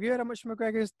happens. Have you heard how much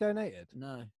McGregor's donated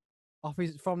No.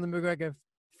 from the McGregor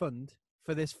fund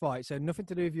for this fight? So nothing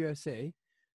to do with UFC.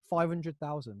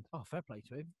 500,000. Oh, fair play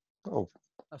to him. Oh,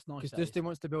 That's nice. Because that is. Dustin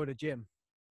wants to build a gym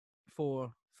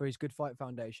for his Good Fight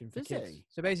Foundation for Does kids. he?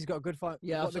 So basically, he's got a Good Fight.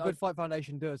 Yeah, What the Good Fight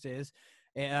Foundation does is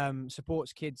it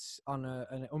supports kids on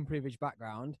an unprivileged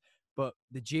background. But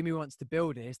the gym he wants to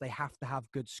build is they have to have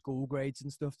good school grades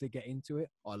and stuff to get into it.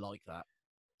 I like that.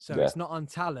 So Yeah. it's not on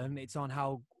talent; it's on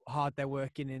how hard they're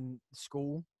working in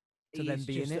school to then He's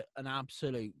be in just it. an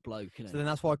absolute bloke, isn't So then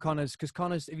that's why Connor's,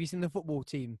 have you seen the football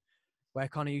team where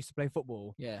Connor used to play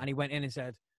football? Yeah. And he went in and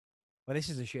said, well, this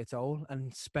is a shithole,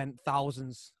 and spent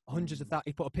thousands, hundreds of thousands.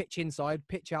 He put a pitch inside,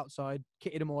 pitch outside,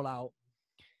 kitted them all out.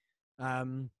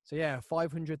 So yeah,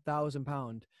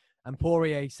 £500,000. And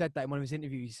Poirier said that in one of his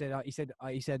interviews. He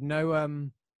said no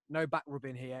no back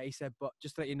rubbing here. He said, but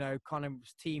just to let you know,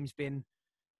 Conor's team's been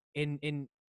in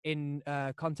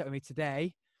contact with me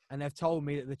today, and they've told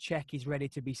me that the check is ready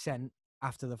to be sent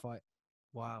after the fight.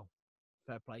 Wow.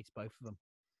 Fair play to both of them.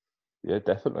 Yeah,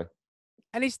 definitely.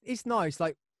 And it's nice.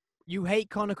 Like, you hate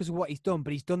Conor because of what he's done,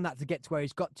 but he's done that to get to where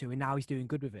he's got to, and now he's doing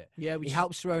good with it. Yeah, he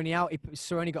helped Cerrone out.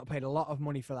 Cerrone got paid a lot of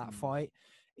money for that fight.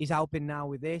 He's helping now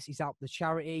with this. He's helped the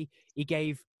charity. He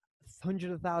gave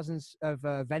hundreds of thousands of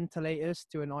ventilators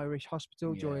to an Irish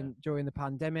hospital during the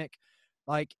pandemic.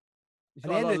 Like, He's at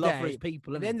got the a end lot of of the love for day, his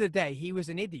people, at the end of the day, he was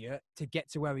an idiot to get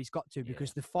to where he's got to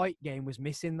because the fight game was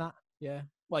missing that. Yeah.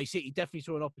 Well, you see, he definitely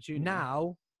saw an opportunity.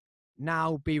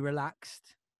 Now be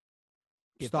relaxed.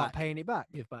 Start paying it back.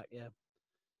 Give back, yeah.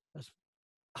 That's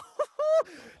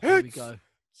Here we go.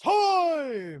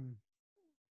 Time.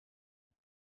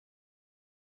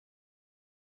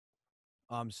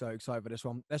 I'm so excited for this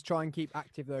one. Let's try and keep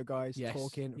active though, guys. Yes,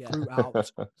 Talking yeah.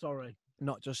 throughout, Sorry.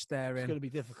 not just It's staring. going to be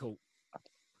difficult.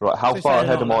 Right, how Just far saying,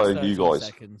 ahead am I Last of you 13 guys?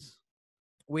 Seconds.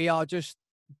 We are just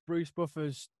Bruce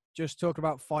Buffers just talking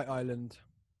about Fight Island.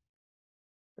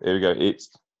 Here we go.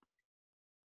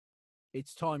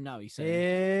 It's time now, he's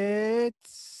saying.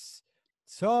 It's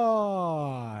time.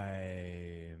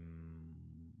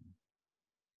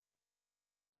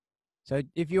 So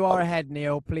if you are ahead,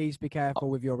 Neil, please be careful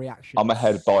with your reactions. I'm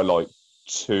ahead by like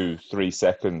 2-3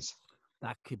 seconds.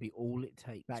 That could be all it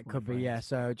takes. That my could be, friend. yeah.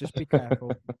 So just be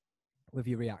careful with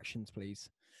your reactions, please.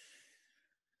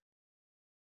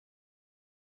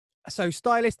 So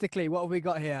stylistically, what have we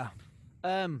got here?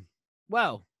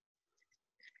 Well,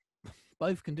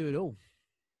 both can do it all,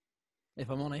 if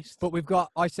I'm honest. But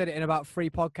I said it in about 3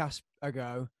 podcasts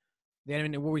ago. The only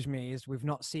thing that worries me is we've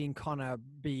not seen Conor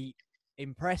be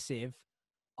impressive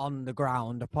on the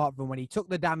ground, apart from when he took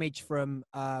the damage from.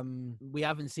 We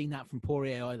haven't seen that from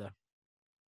Poirier either.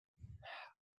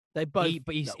 They both,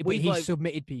 he's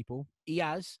submitted people. He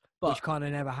has, but which Conor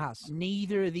never has.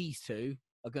 Neither of these two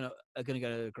are gonna go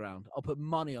to the ground. I'll put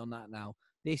money on that now.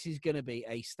 This is gonna be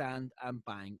a stand and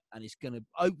bang, and it's gonna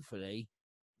hopefully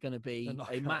be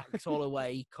a Max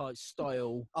Holloway kind of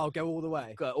style. I'll go all the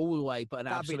way. Go all the way, but an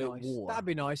absolute war. That'd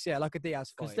be nice, yeah, like a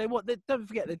Diaz fight. Because don't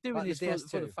forget they're doing like this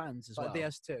for the fans as well.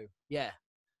 Diaz too. Yeah,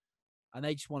 and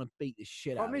they just want to beat the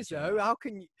shit out of each though, other. how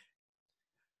can you?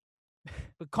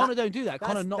 But Conor don't do that.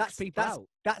 Conor knocks people out.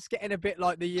 That's getting a bit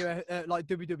like the like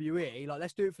WWE. Like,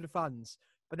 let's do it for the fans.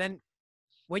 But then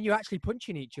when you're actually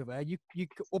punching each other, you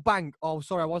or bang. Oh,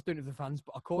 sorry, I was doing it for the fans,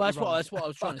 but I caught. Well, you wrong. that's what I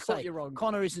was trying to say. You wrong.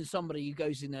 Conor isn't somebody who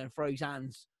goes in there and throws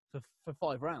hands for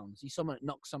 5 rounds. He's someone that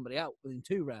knocks somebody out within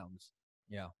 2 rounds.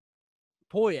 Yeah.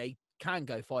 Poirier can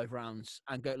go 5 rounds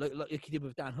and go like he did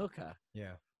with Dan Hooker.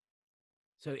 Yeah.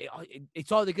 So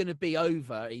it's either going to be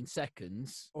over in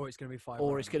seconds, or it's going to be 5.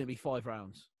 or it's going to be 5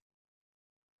 rounds.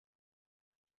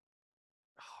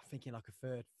 Oh, thinking like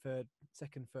a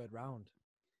second, third round.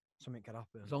 Something could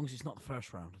happen. As long as it's not the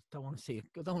first round. I don't want to see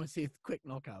a quick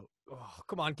knockout. Oh,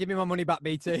 come on, give me my money back,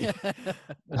 BT.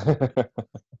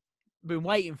 Been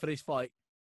waiting for this fight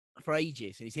for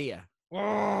ages, and he's here.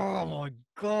 Oh my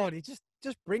God, he just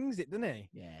brings it, doesn't he?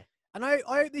 Yeah. And I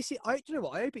hope this. Do you know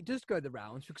what? I hope it does go the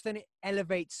rounds, because then it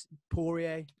elevates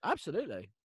Poirier. Absolutely.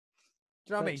 Do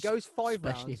you know what I mean? Goes 5 rounds.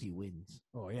 Especially if he wins.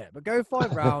 Oh yeah, but go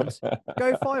 5 rounds.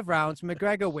 Go 5 rounds.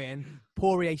 McGregor win.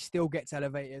 Poirier still gets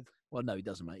elevated. Well, no, he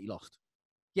doesn't, mate. He lost.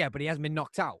 Yeah, but he hasn't been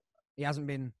knocked out. He hasn't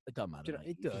been. It doesn't matter.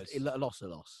 It does. A loss, a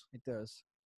loss. It does.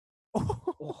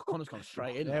 Oh, Conor's gone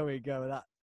straight in. There we go with that.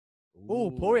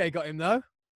 Oh, Poirier got him though.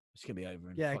 It's gonna be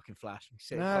over in fucking flash.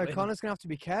 No, Conor's gonna have to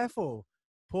be careful.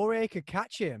 Poirier could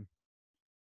catch him.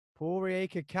 Oh,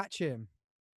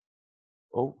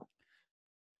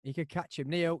 He could catch him.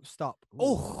 Neil, stop.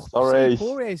 Oh, sorry.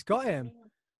 Poirier's got him.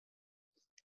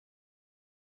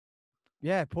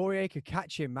 Yeah, Poirier could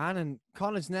catch him, man. And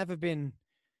Conor's never been.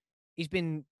 He's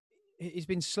been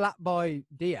slapped by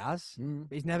Diaz,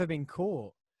 but he's never been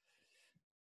caught.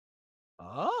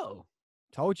 Oh,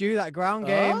 told you that ground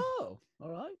game. Oh,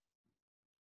 all right.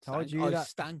 I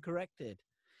stand corrected.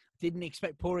 Didn't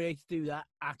expect Poirier to do that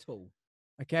at all.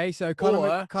 Okay, so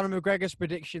Conor McGregor's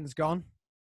prediction's gone.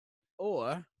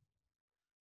 Or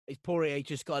is Poirier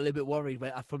just got a little bit worried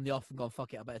from the off and gone,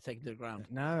 fuck it, I better take him to the ground?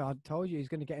 No, I told you he's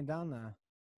going to get him down there.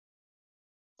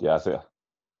 Yeah, I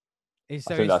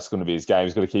think that's going to be his game.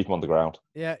 He's going to keep him on the ground.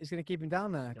 Yeah, he's going to keep him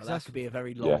down there. Yeah, that could be a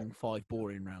very long 5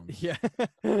 boring rounds. Yeah.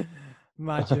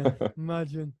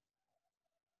 Imagine.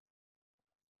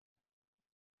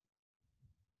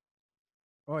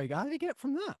 Oh, how did he get up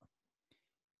from that?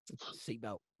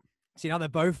 Seatbelt. See, now they're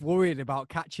both worried about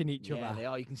catching each Yeah, other. they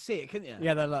are. You can see it, couldn't you?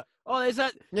 Yeah, they're like, Oh, there's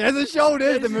that. yeah, the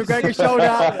shoulders, the There's McGregor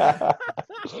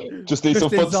shoulder. Just need some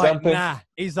foot Dustin's like, stamping. nah.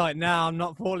 He's like, nah, I'm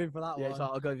not falling for that Yeah, one. it's like,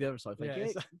 I'll go the other side. Thank Yeah, you.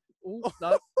 it's Oh,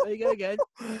 no, there you go again.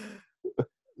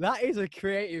 That is a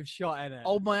creative shot, isn't it?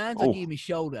 Oh, my hands Oh. are giving me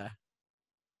shoulder.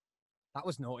 That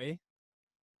was naughty.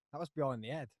 That was behind the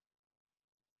head.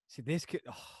 See, this could.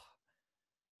 Oh,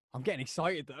 I'm getting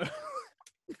excited though.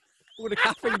 All the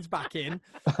caffeine's back in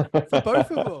for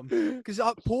both of them because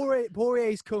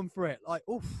Poirier's come for it. Like,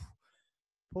 oof,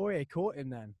 Poirier caught him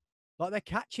then. Like they're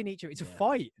catching each other. It's a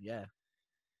fight. Yeah.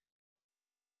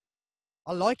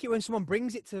 I like it when someone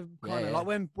brings it to Conor. Yeah.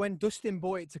 Like when Dustin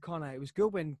brought it to Conor, it was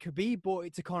good. When Khabib brought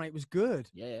it to Conor, it was good.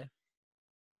 Yeah.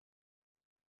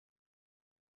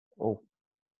 Oh,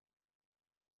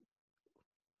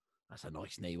 That's a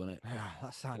nice knee, wasn't it?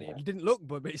 That sounded. It didn't look,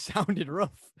 but it sounded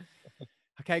rough.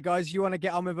 Okay, guys, you want to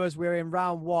get on with us? We're in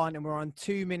round 1, and we're on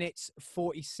 2 minutes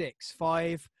 46.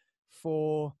 5,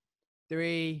 4,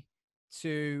 3,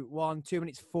 2, 1. 2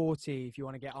 minutes 40. If you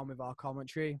want to get on with our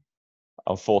commentary.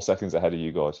 I'm 4 seconds ahead of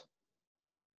you guys.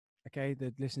 Okay,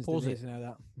 the listeners Pause need it. to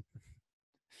know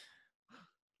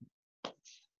that.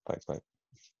 Thanks, mate.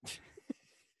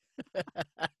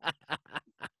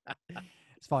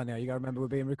 It's fine now. You got to remember we're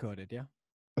being recorded, yeah?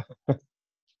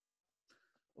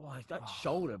 Oh, that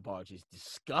shoulder barge is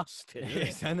disgusting. Isn't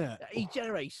Yes, isn't it? He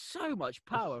generates so much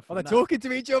power Oh, from they're that. talking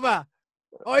to each other.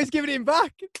 Oh, he's giving him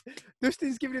back.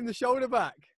 Dustin's giving him the shoulder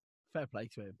back. Fair play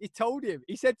to him. He told him.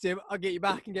 He said to him, I'll get you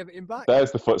back and give it him back.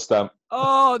 There's the foot stamp.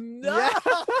 Oh, no! Yeah.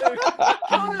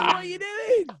 Conor, what are you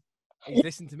doing? He's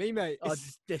listened to me, mate. Oh,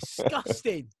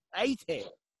 disgusting. Hate it.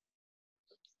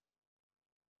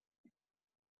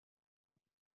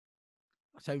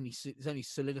 It's only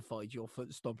solidified your foot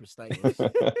stomper status.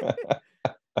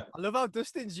 I love how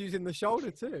Dustin's using the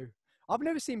shoulder too. I've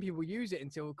never seen people use it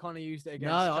until Conor used it No,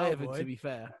 against I Cowboy. haven't, to be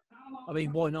fair. I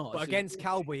mean, why not? But It's against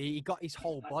Cowboy, he got his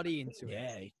whole body into it.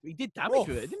 yeah, he did damage Oof,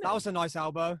 with it, didn't that he? was a nice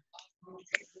elbow.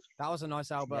 That was a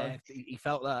nice elbow. Yeah, he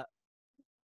felt that.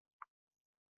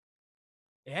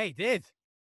 Yeah, he did.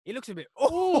 He looks a bit.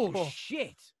 Oh, Oh,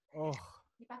 shit. oh.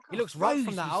 He looks right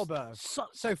from Froze that with elbow.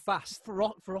 So fast.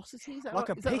 Ferocity, is that Like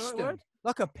right? a Is that the right piston. word?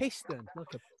 Like a piston. Like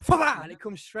a Fa-ba! And it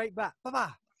comes straight back.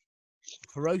 Ba-ba!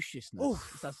 ferociousness.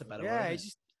 Oof. That's a better Yeah, word. it's Isn't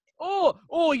just, it?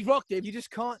 Oh, he's rocked him. you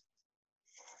just can't.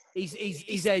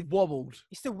 His head wobbled.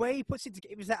 It's the way he puts it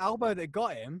together. It was that elbow that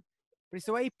got him, but it's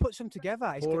the way he puts them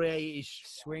together. It's Poirier is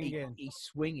swinging. He's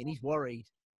swinging. He's worried.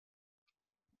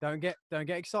 Don't get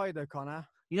excited though, Conor.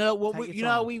 You know what? Take your You know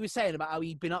how time. we were saying about how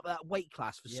he'd been up that weight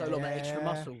class for so long, that extra Yeah.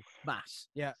 muscle mass.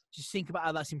 Yeah. Just think about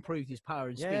how that's improved his power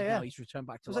and speed. Yeah. Now he's returned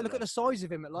back to. So look at the size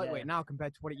of him at lightweight Yeah. now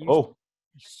compared to what it used Oh, to.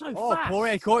 He's so Oh, fast.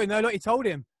 Poirier caught him. No, look, he told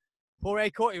him. Poirier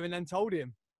caught him and then told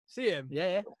him. See him?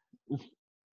 Yeah. So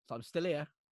I'm still here.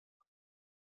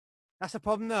 That's the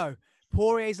problem though.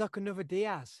 Poirier's like another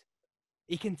Diaz.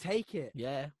 He can take it.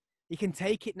 Yeah. He can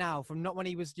take it now from not when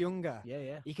he was younger.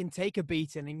 Yeah. He can take a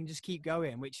beating and he can just keep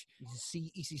going, which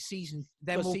He's a seasoned.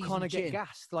 then got will seasoned kind of get chin.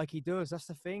 gassed like he does. That's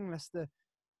the thing.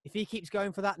 If he keeps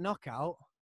going for that knockout,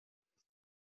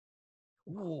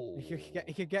 Ooh.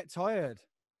 he could get tired.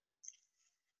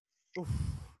 Oof.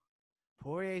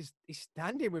 Poirier's he's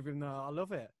standing with him though. I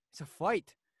love it. It's a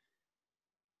fight.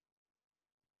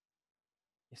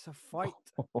 It's a fight.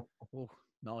 Oh,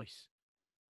 nice.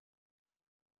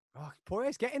 Oh,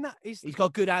 Poirier's getting that. He's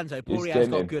Got good hands though. Poirier's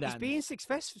getting got in. good he's hands. being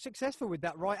successful with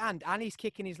that right hand, and he's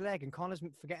kicking his leg, and Conor's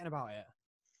forgetting about it.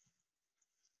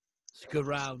 It's a good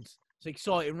round. It's an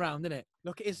exciting round, isn't it?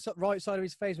 Look at his right side of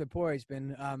his face where Poirier's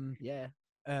been Yeah.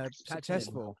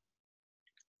 successful.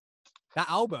 That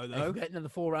elbow If though. we get another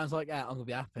 4 rounds like that, I'm gonna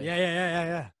be happy.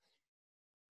 Yeah.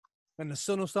 When the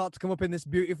sun will start to come up in this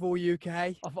beautiful UK,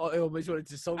 I thought I almost wanted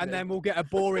to song and it. then we'll get a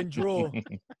boring draw.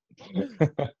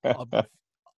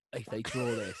 If they draw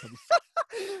this,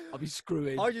 I'll be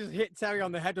screwing. I just hit Terry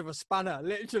on the head with a spanner,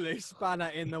 literally spanner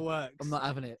in the works. I'm not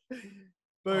having it.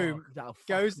 Boom. Oh, that'll fuck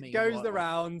goes me the right off.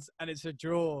 rounds, and it's a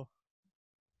draw.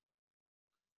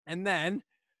 And then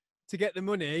to get the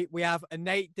money, we have a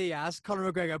Nate Diaz,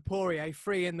 Conor McGregor, Poirier,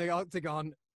 3 in the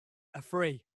octagon, a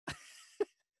free.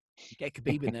 Get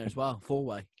Khabib in there as well,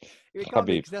 4-way. It can't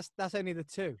be Khabib. 'cause that's only the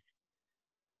 2.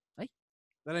 Eh?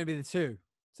 That'll only be the 2.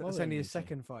 So Why that's would it only be the the 2?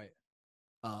 second fight.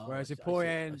 Oh, Whereas I if see, Poirier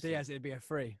I and see. Diaz, it'd be a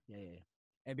 3. Yeah.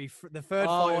 It'd be the third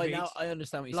Oh, fight I, of each, now, I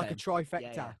understand what you're like a saying.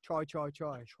 trifecta. Yeah. Try.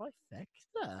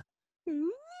 Trifecta.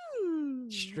 Ooh.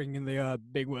 Stringing the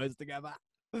big words together.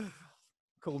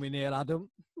 Call me Neil Adam.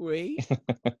 We.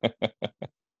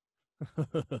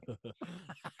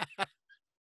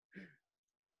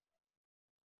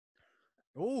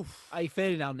 Oof. How you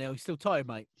feeling now, Neil? You still tired,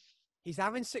 mate? He's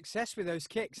having success with those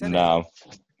kicks, isn't No,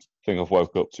 I think I've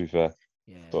woke up, to be fair.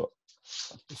 Yeah. But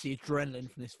It's the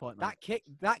adrenaline from this fight, mate.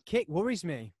 That kick worries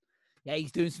me. Yeah,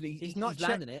 he's doing something. He's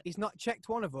landing it. He's not checked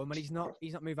one of them, and he's not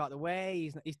moved out of the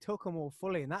way. He's took them all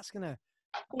fully, and that's gonna.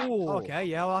 Oh, okay,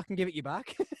 yeah, well, I can give it you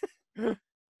back.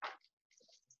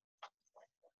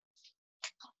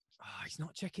 He's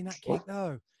not checking that kick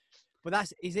though.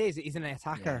 But he's an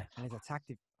attacker, and he's attacked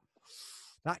him.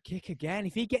 That kick again.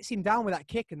 If he gets him down with that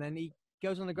kick, and then he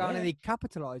goes on the ground and he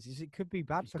capitalizes, it could be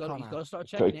bad for Conor. He's got to start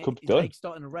checking it. His leg's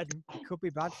starting to redden. It could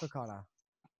be bad for Conor.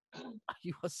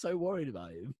 You are so worried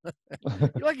about him.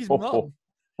 You're like his mum.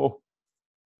 Oh,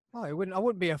 I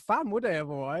wouldn't be a fan, would I?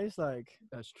 Otherwise, like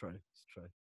that's true. It's true.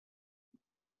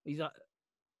 He's like,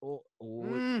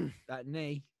 that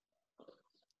knee.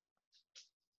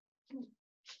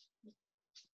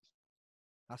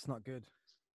 That's not good.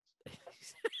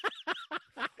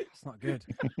 It's not good.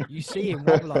 You see him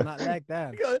wobble on that leg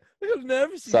there. I got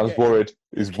nervous. Sam's worried.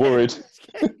 He's worried.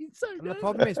 And the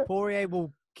problem is Poirier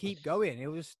will keep going.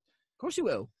 He'll just. Of course he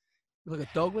will. Like a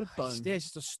dog with a bone.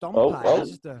 It's just a stomper. He's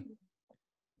just a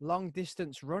long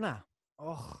distance runner.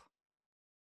 Oh.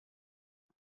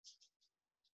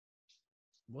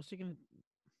 What's he going to...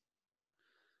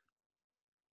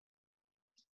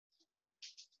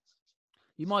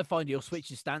 You might find he'll switch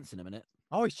his stance in a minute.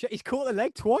 Oh, he's caught the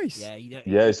leg twice.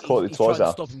 Yeah, he's caught it twice now.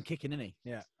 now. Stop him kicking, isn't he?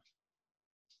 Yeah.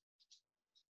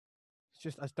 It's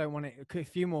just I just don't want it. A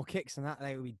few more kicks and that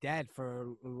they will be dead for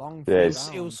a long.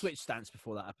 He'll switch stance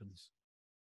before that happens.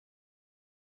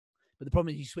 But the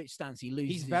problem is, you switch stance, he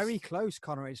loses. He's very close,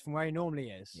 Conor is from where he normally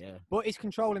is. Yeah, but he's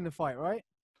controlling the fight, right?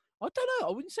 I don't know.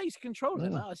 I wouldn't say he's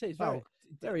controlling it. I say it's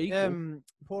very equal.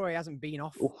 Poirier hasn't been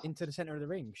off into the center of the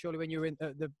ring. Surely, when you're in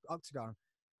the octagon.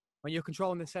 When you're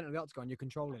controlling the center of the octagon, you're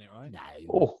controlling it, right? No.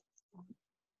 Oh.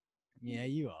 Yeah,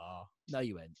 you are. No,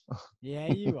 you ain't. Yeah,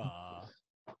 you are.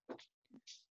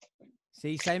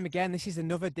 See, same again. This is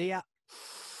another Dia.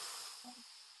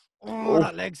 Oh,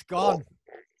 that leg's gone.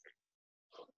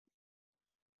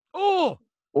 Oh!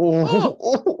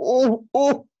 Oh!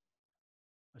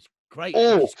 That's great.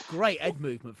 It's great head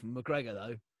movement from McGregor,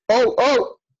 though.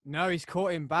 Oh! No, he's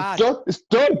caught him bad. It's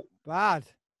done. Bad.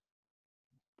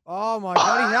 Oh my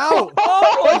God, he's out!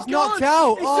 Oh, he's knocked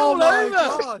out! It's all over!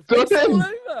 God. It's all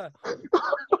over!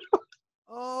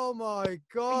 Oh my He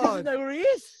God! doesn't know where he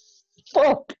is.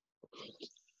 Fuck!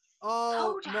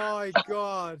 Oh my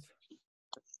God!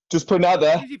 Just put it out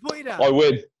there. Did he put you down? I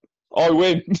win.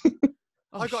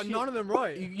 I got none of them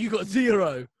right. You got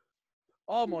 0.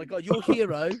 Oh my God, your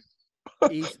hero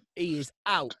he is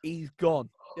out. He's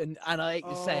gone. And I hate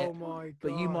to say it, my God.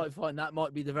 but you might find that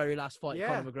might be the very last fight of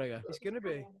Conor McGregor. It's going to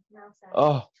be.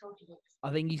 Oh.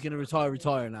 I think he's going to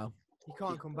retire now. He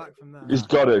can't come back from that. He's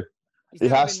got to. He's he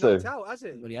never has been to. knocked out, has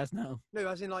he? But he has now. No,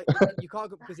 as in like you can't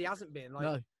go because he hasn't been. Like,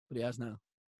 No, but he has now.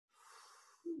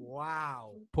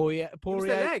 Wow. Poirier. It was the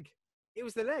leg. It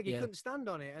was the leg. He Yeah. couldn't stand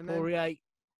on it. And Poirier,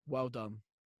 well done.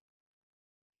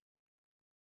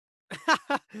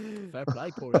 Fair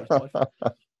play, Poirier's wife.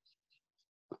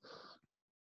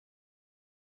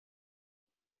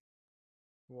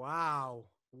 Wow,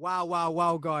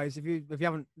 guys! If you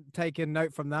haven't taken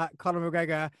note from that, Conor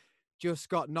McGregor just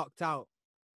got knocked out.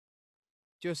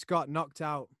 Just got knocked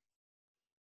out.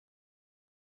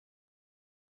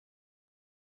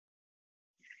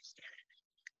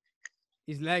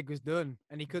 His leg was done,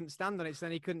 and he couldn't stand on it. So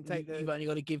then he couldn't take the. You've only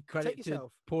got to give credit to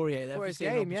Poirier. For his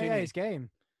game, yeah, his game.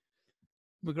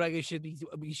 McGregor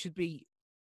should be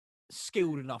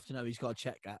skilled enough to know he's got to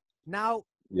check that. Now,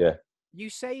 yeah. You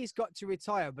say he's got to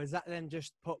retire, but does that then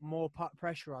just put more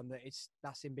pressure on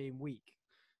that's him being weak?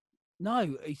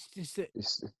 No, it's just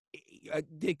that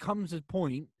there comes a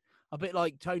point, a bit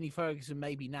like Tony Ferguson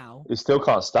maybe now. He still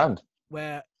can't stand.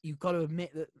 Where you've got to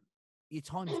admit that your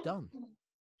time's done.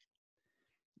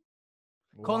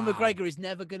 Wow. Conor McGregor is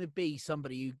never going to be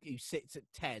somebody who sits at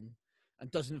 10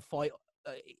 and doesn't fight,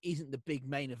 isn't the big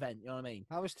main event, you know what I mean?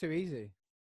 That was too easy.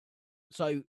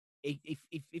 So if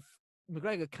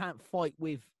McGregor can't fight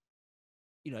with,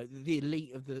 the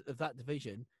elite of that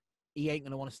division, he ain't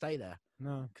going to want to stay there.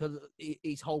 No. Because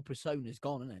his whole persona's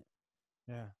gone, isn't it?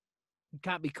 Yeah. You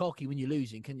can't be cocky when you're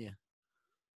losing, can you?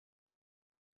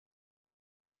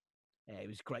 Yeah, it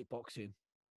was great boxing.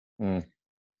 Mm.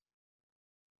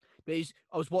 But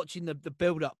I was watching the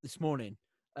build-up this morning,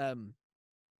 and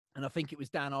I think it was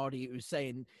Dan Hardy who was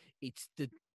saying it's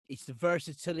the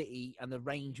versatility and the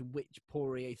range in which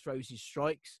Poirier throws his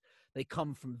strikes. They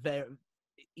come from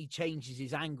he changes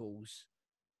his angles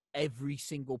every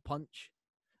single punch,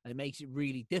 and it makes it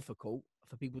really difficult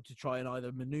for people to try and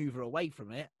either maneuver away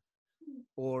from it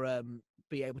or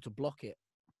be able to block it.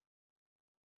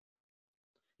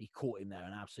 He caught him there,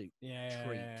 an absolute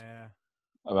treat. Yeah.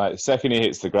 All right, the second he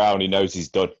hits the ground, he knows he's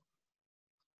done.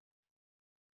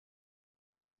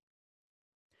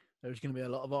 There's going to be a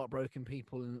lot of heartbroken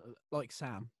people, like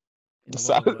Sam. In the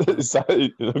So, world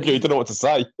right now. okay, you don't know what to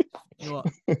say. You know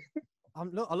what? I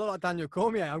look like Daniel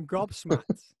Cormier. I'm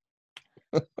gobsmacked.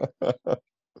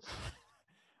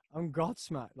 I'm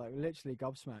gobsmacked, like literally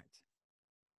gobsmacked.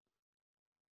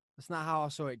 That's not how I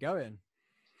saw it going.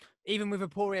 Even with a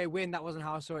Poirier win, that wasn't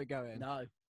how I saw it going. No.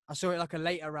 I saw it like a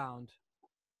later round,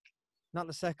 not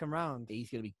the second round.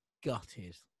 He's going to be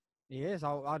gutted. He is.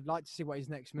 I'd like to see what his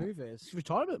next move is. It's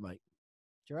retirement, mate.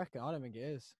 Do you reckon? I don't think it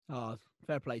is. Oh,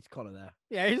 fair play to Connor there.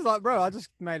 Yeah, he's like, bro, I just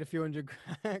made a few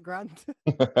 $100 grand.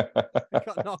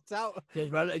 Got knocked out.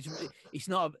 Yeah, it's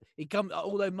not.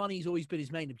 Although money's always been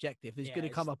his main objective. There's going to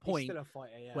come a point still a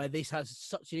fighter, where this has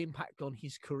such an impact on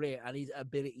his career and his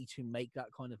ability to make that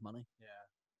kind of money. Yeah.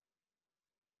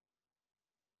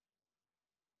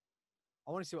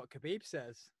 I want to see what Khabib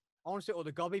says. I want to see what all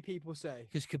the gobby people say.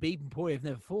 Because Khabib and Poirier have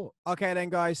never fought. Okay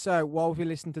then, guys. So while we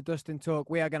listen to Dustin talk,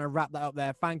 we are going to wrap that up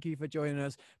there. Thank you for joining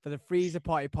us for the Freezer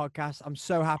Party podcast. I'm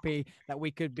so happy that we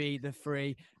could be the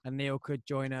three and Neil could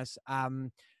join us.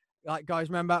 Like, guys,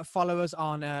 remember, follow us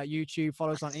on YouTube,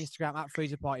 follow us on Instagram at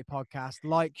Freezer Party Podcast.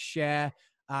 Like, share,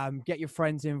 get your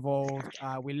friends involved.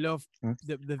 We love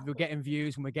we're getting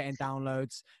views and we're getting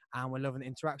downloads and we're loving the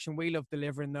interaction. We love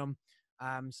delivering them.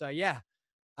 So yeah.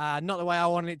 Not the way I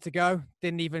wanted it to go.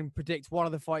 Didn't even predict one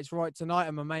of the fights right tonight,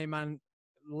 and my main man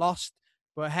lost.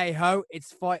 But hey ho,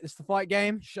 it's the fight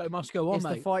game. Show must go on, it's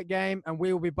mate. The fight game, and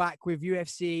we will be back with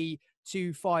UFC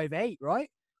 258,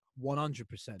 right?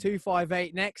 100%.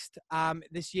 258 next.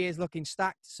 This year's looking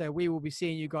stacked, so we will be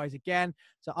seeing you guys again.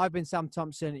 So I've been Sam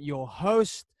Thompson, your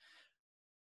host.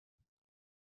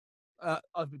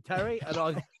 I've been Terry, and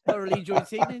I thoroughly enjoyed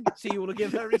this evening. See you all again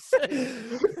very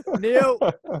soon. Neil.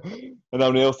 And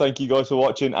I'm Neil. Thank you guys for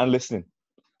watching and listening.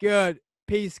 Good.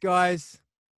 Peace, guys.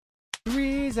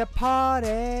 Freezer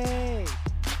Party.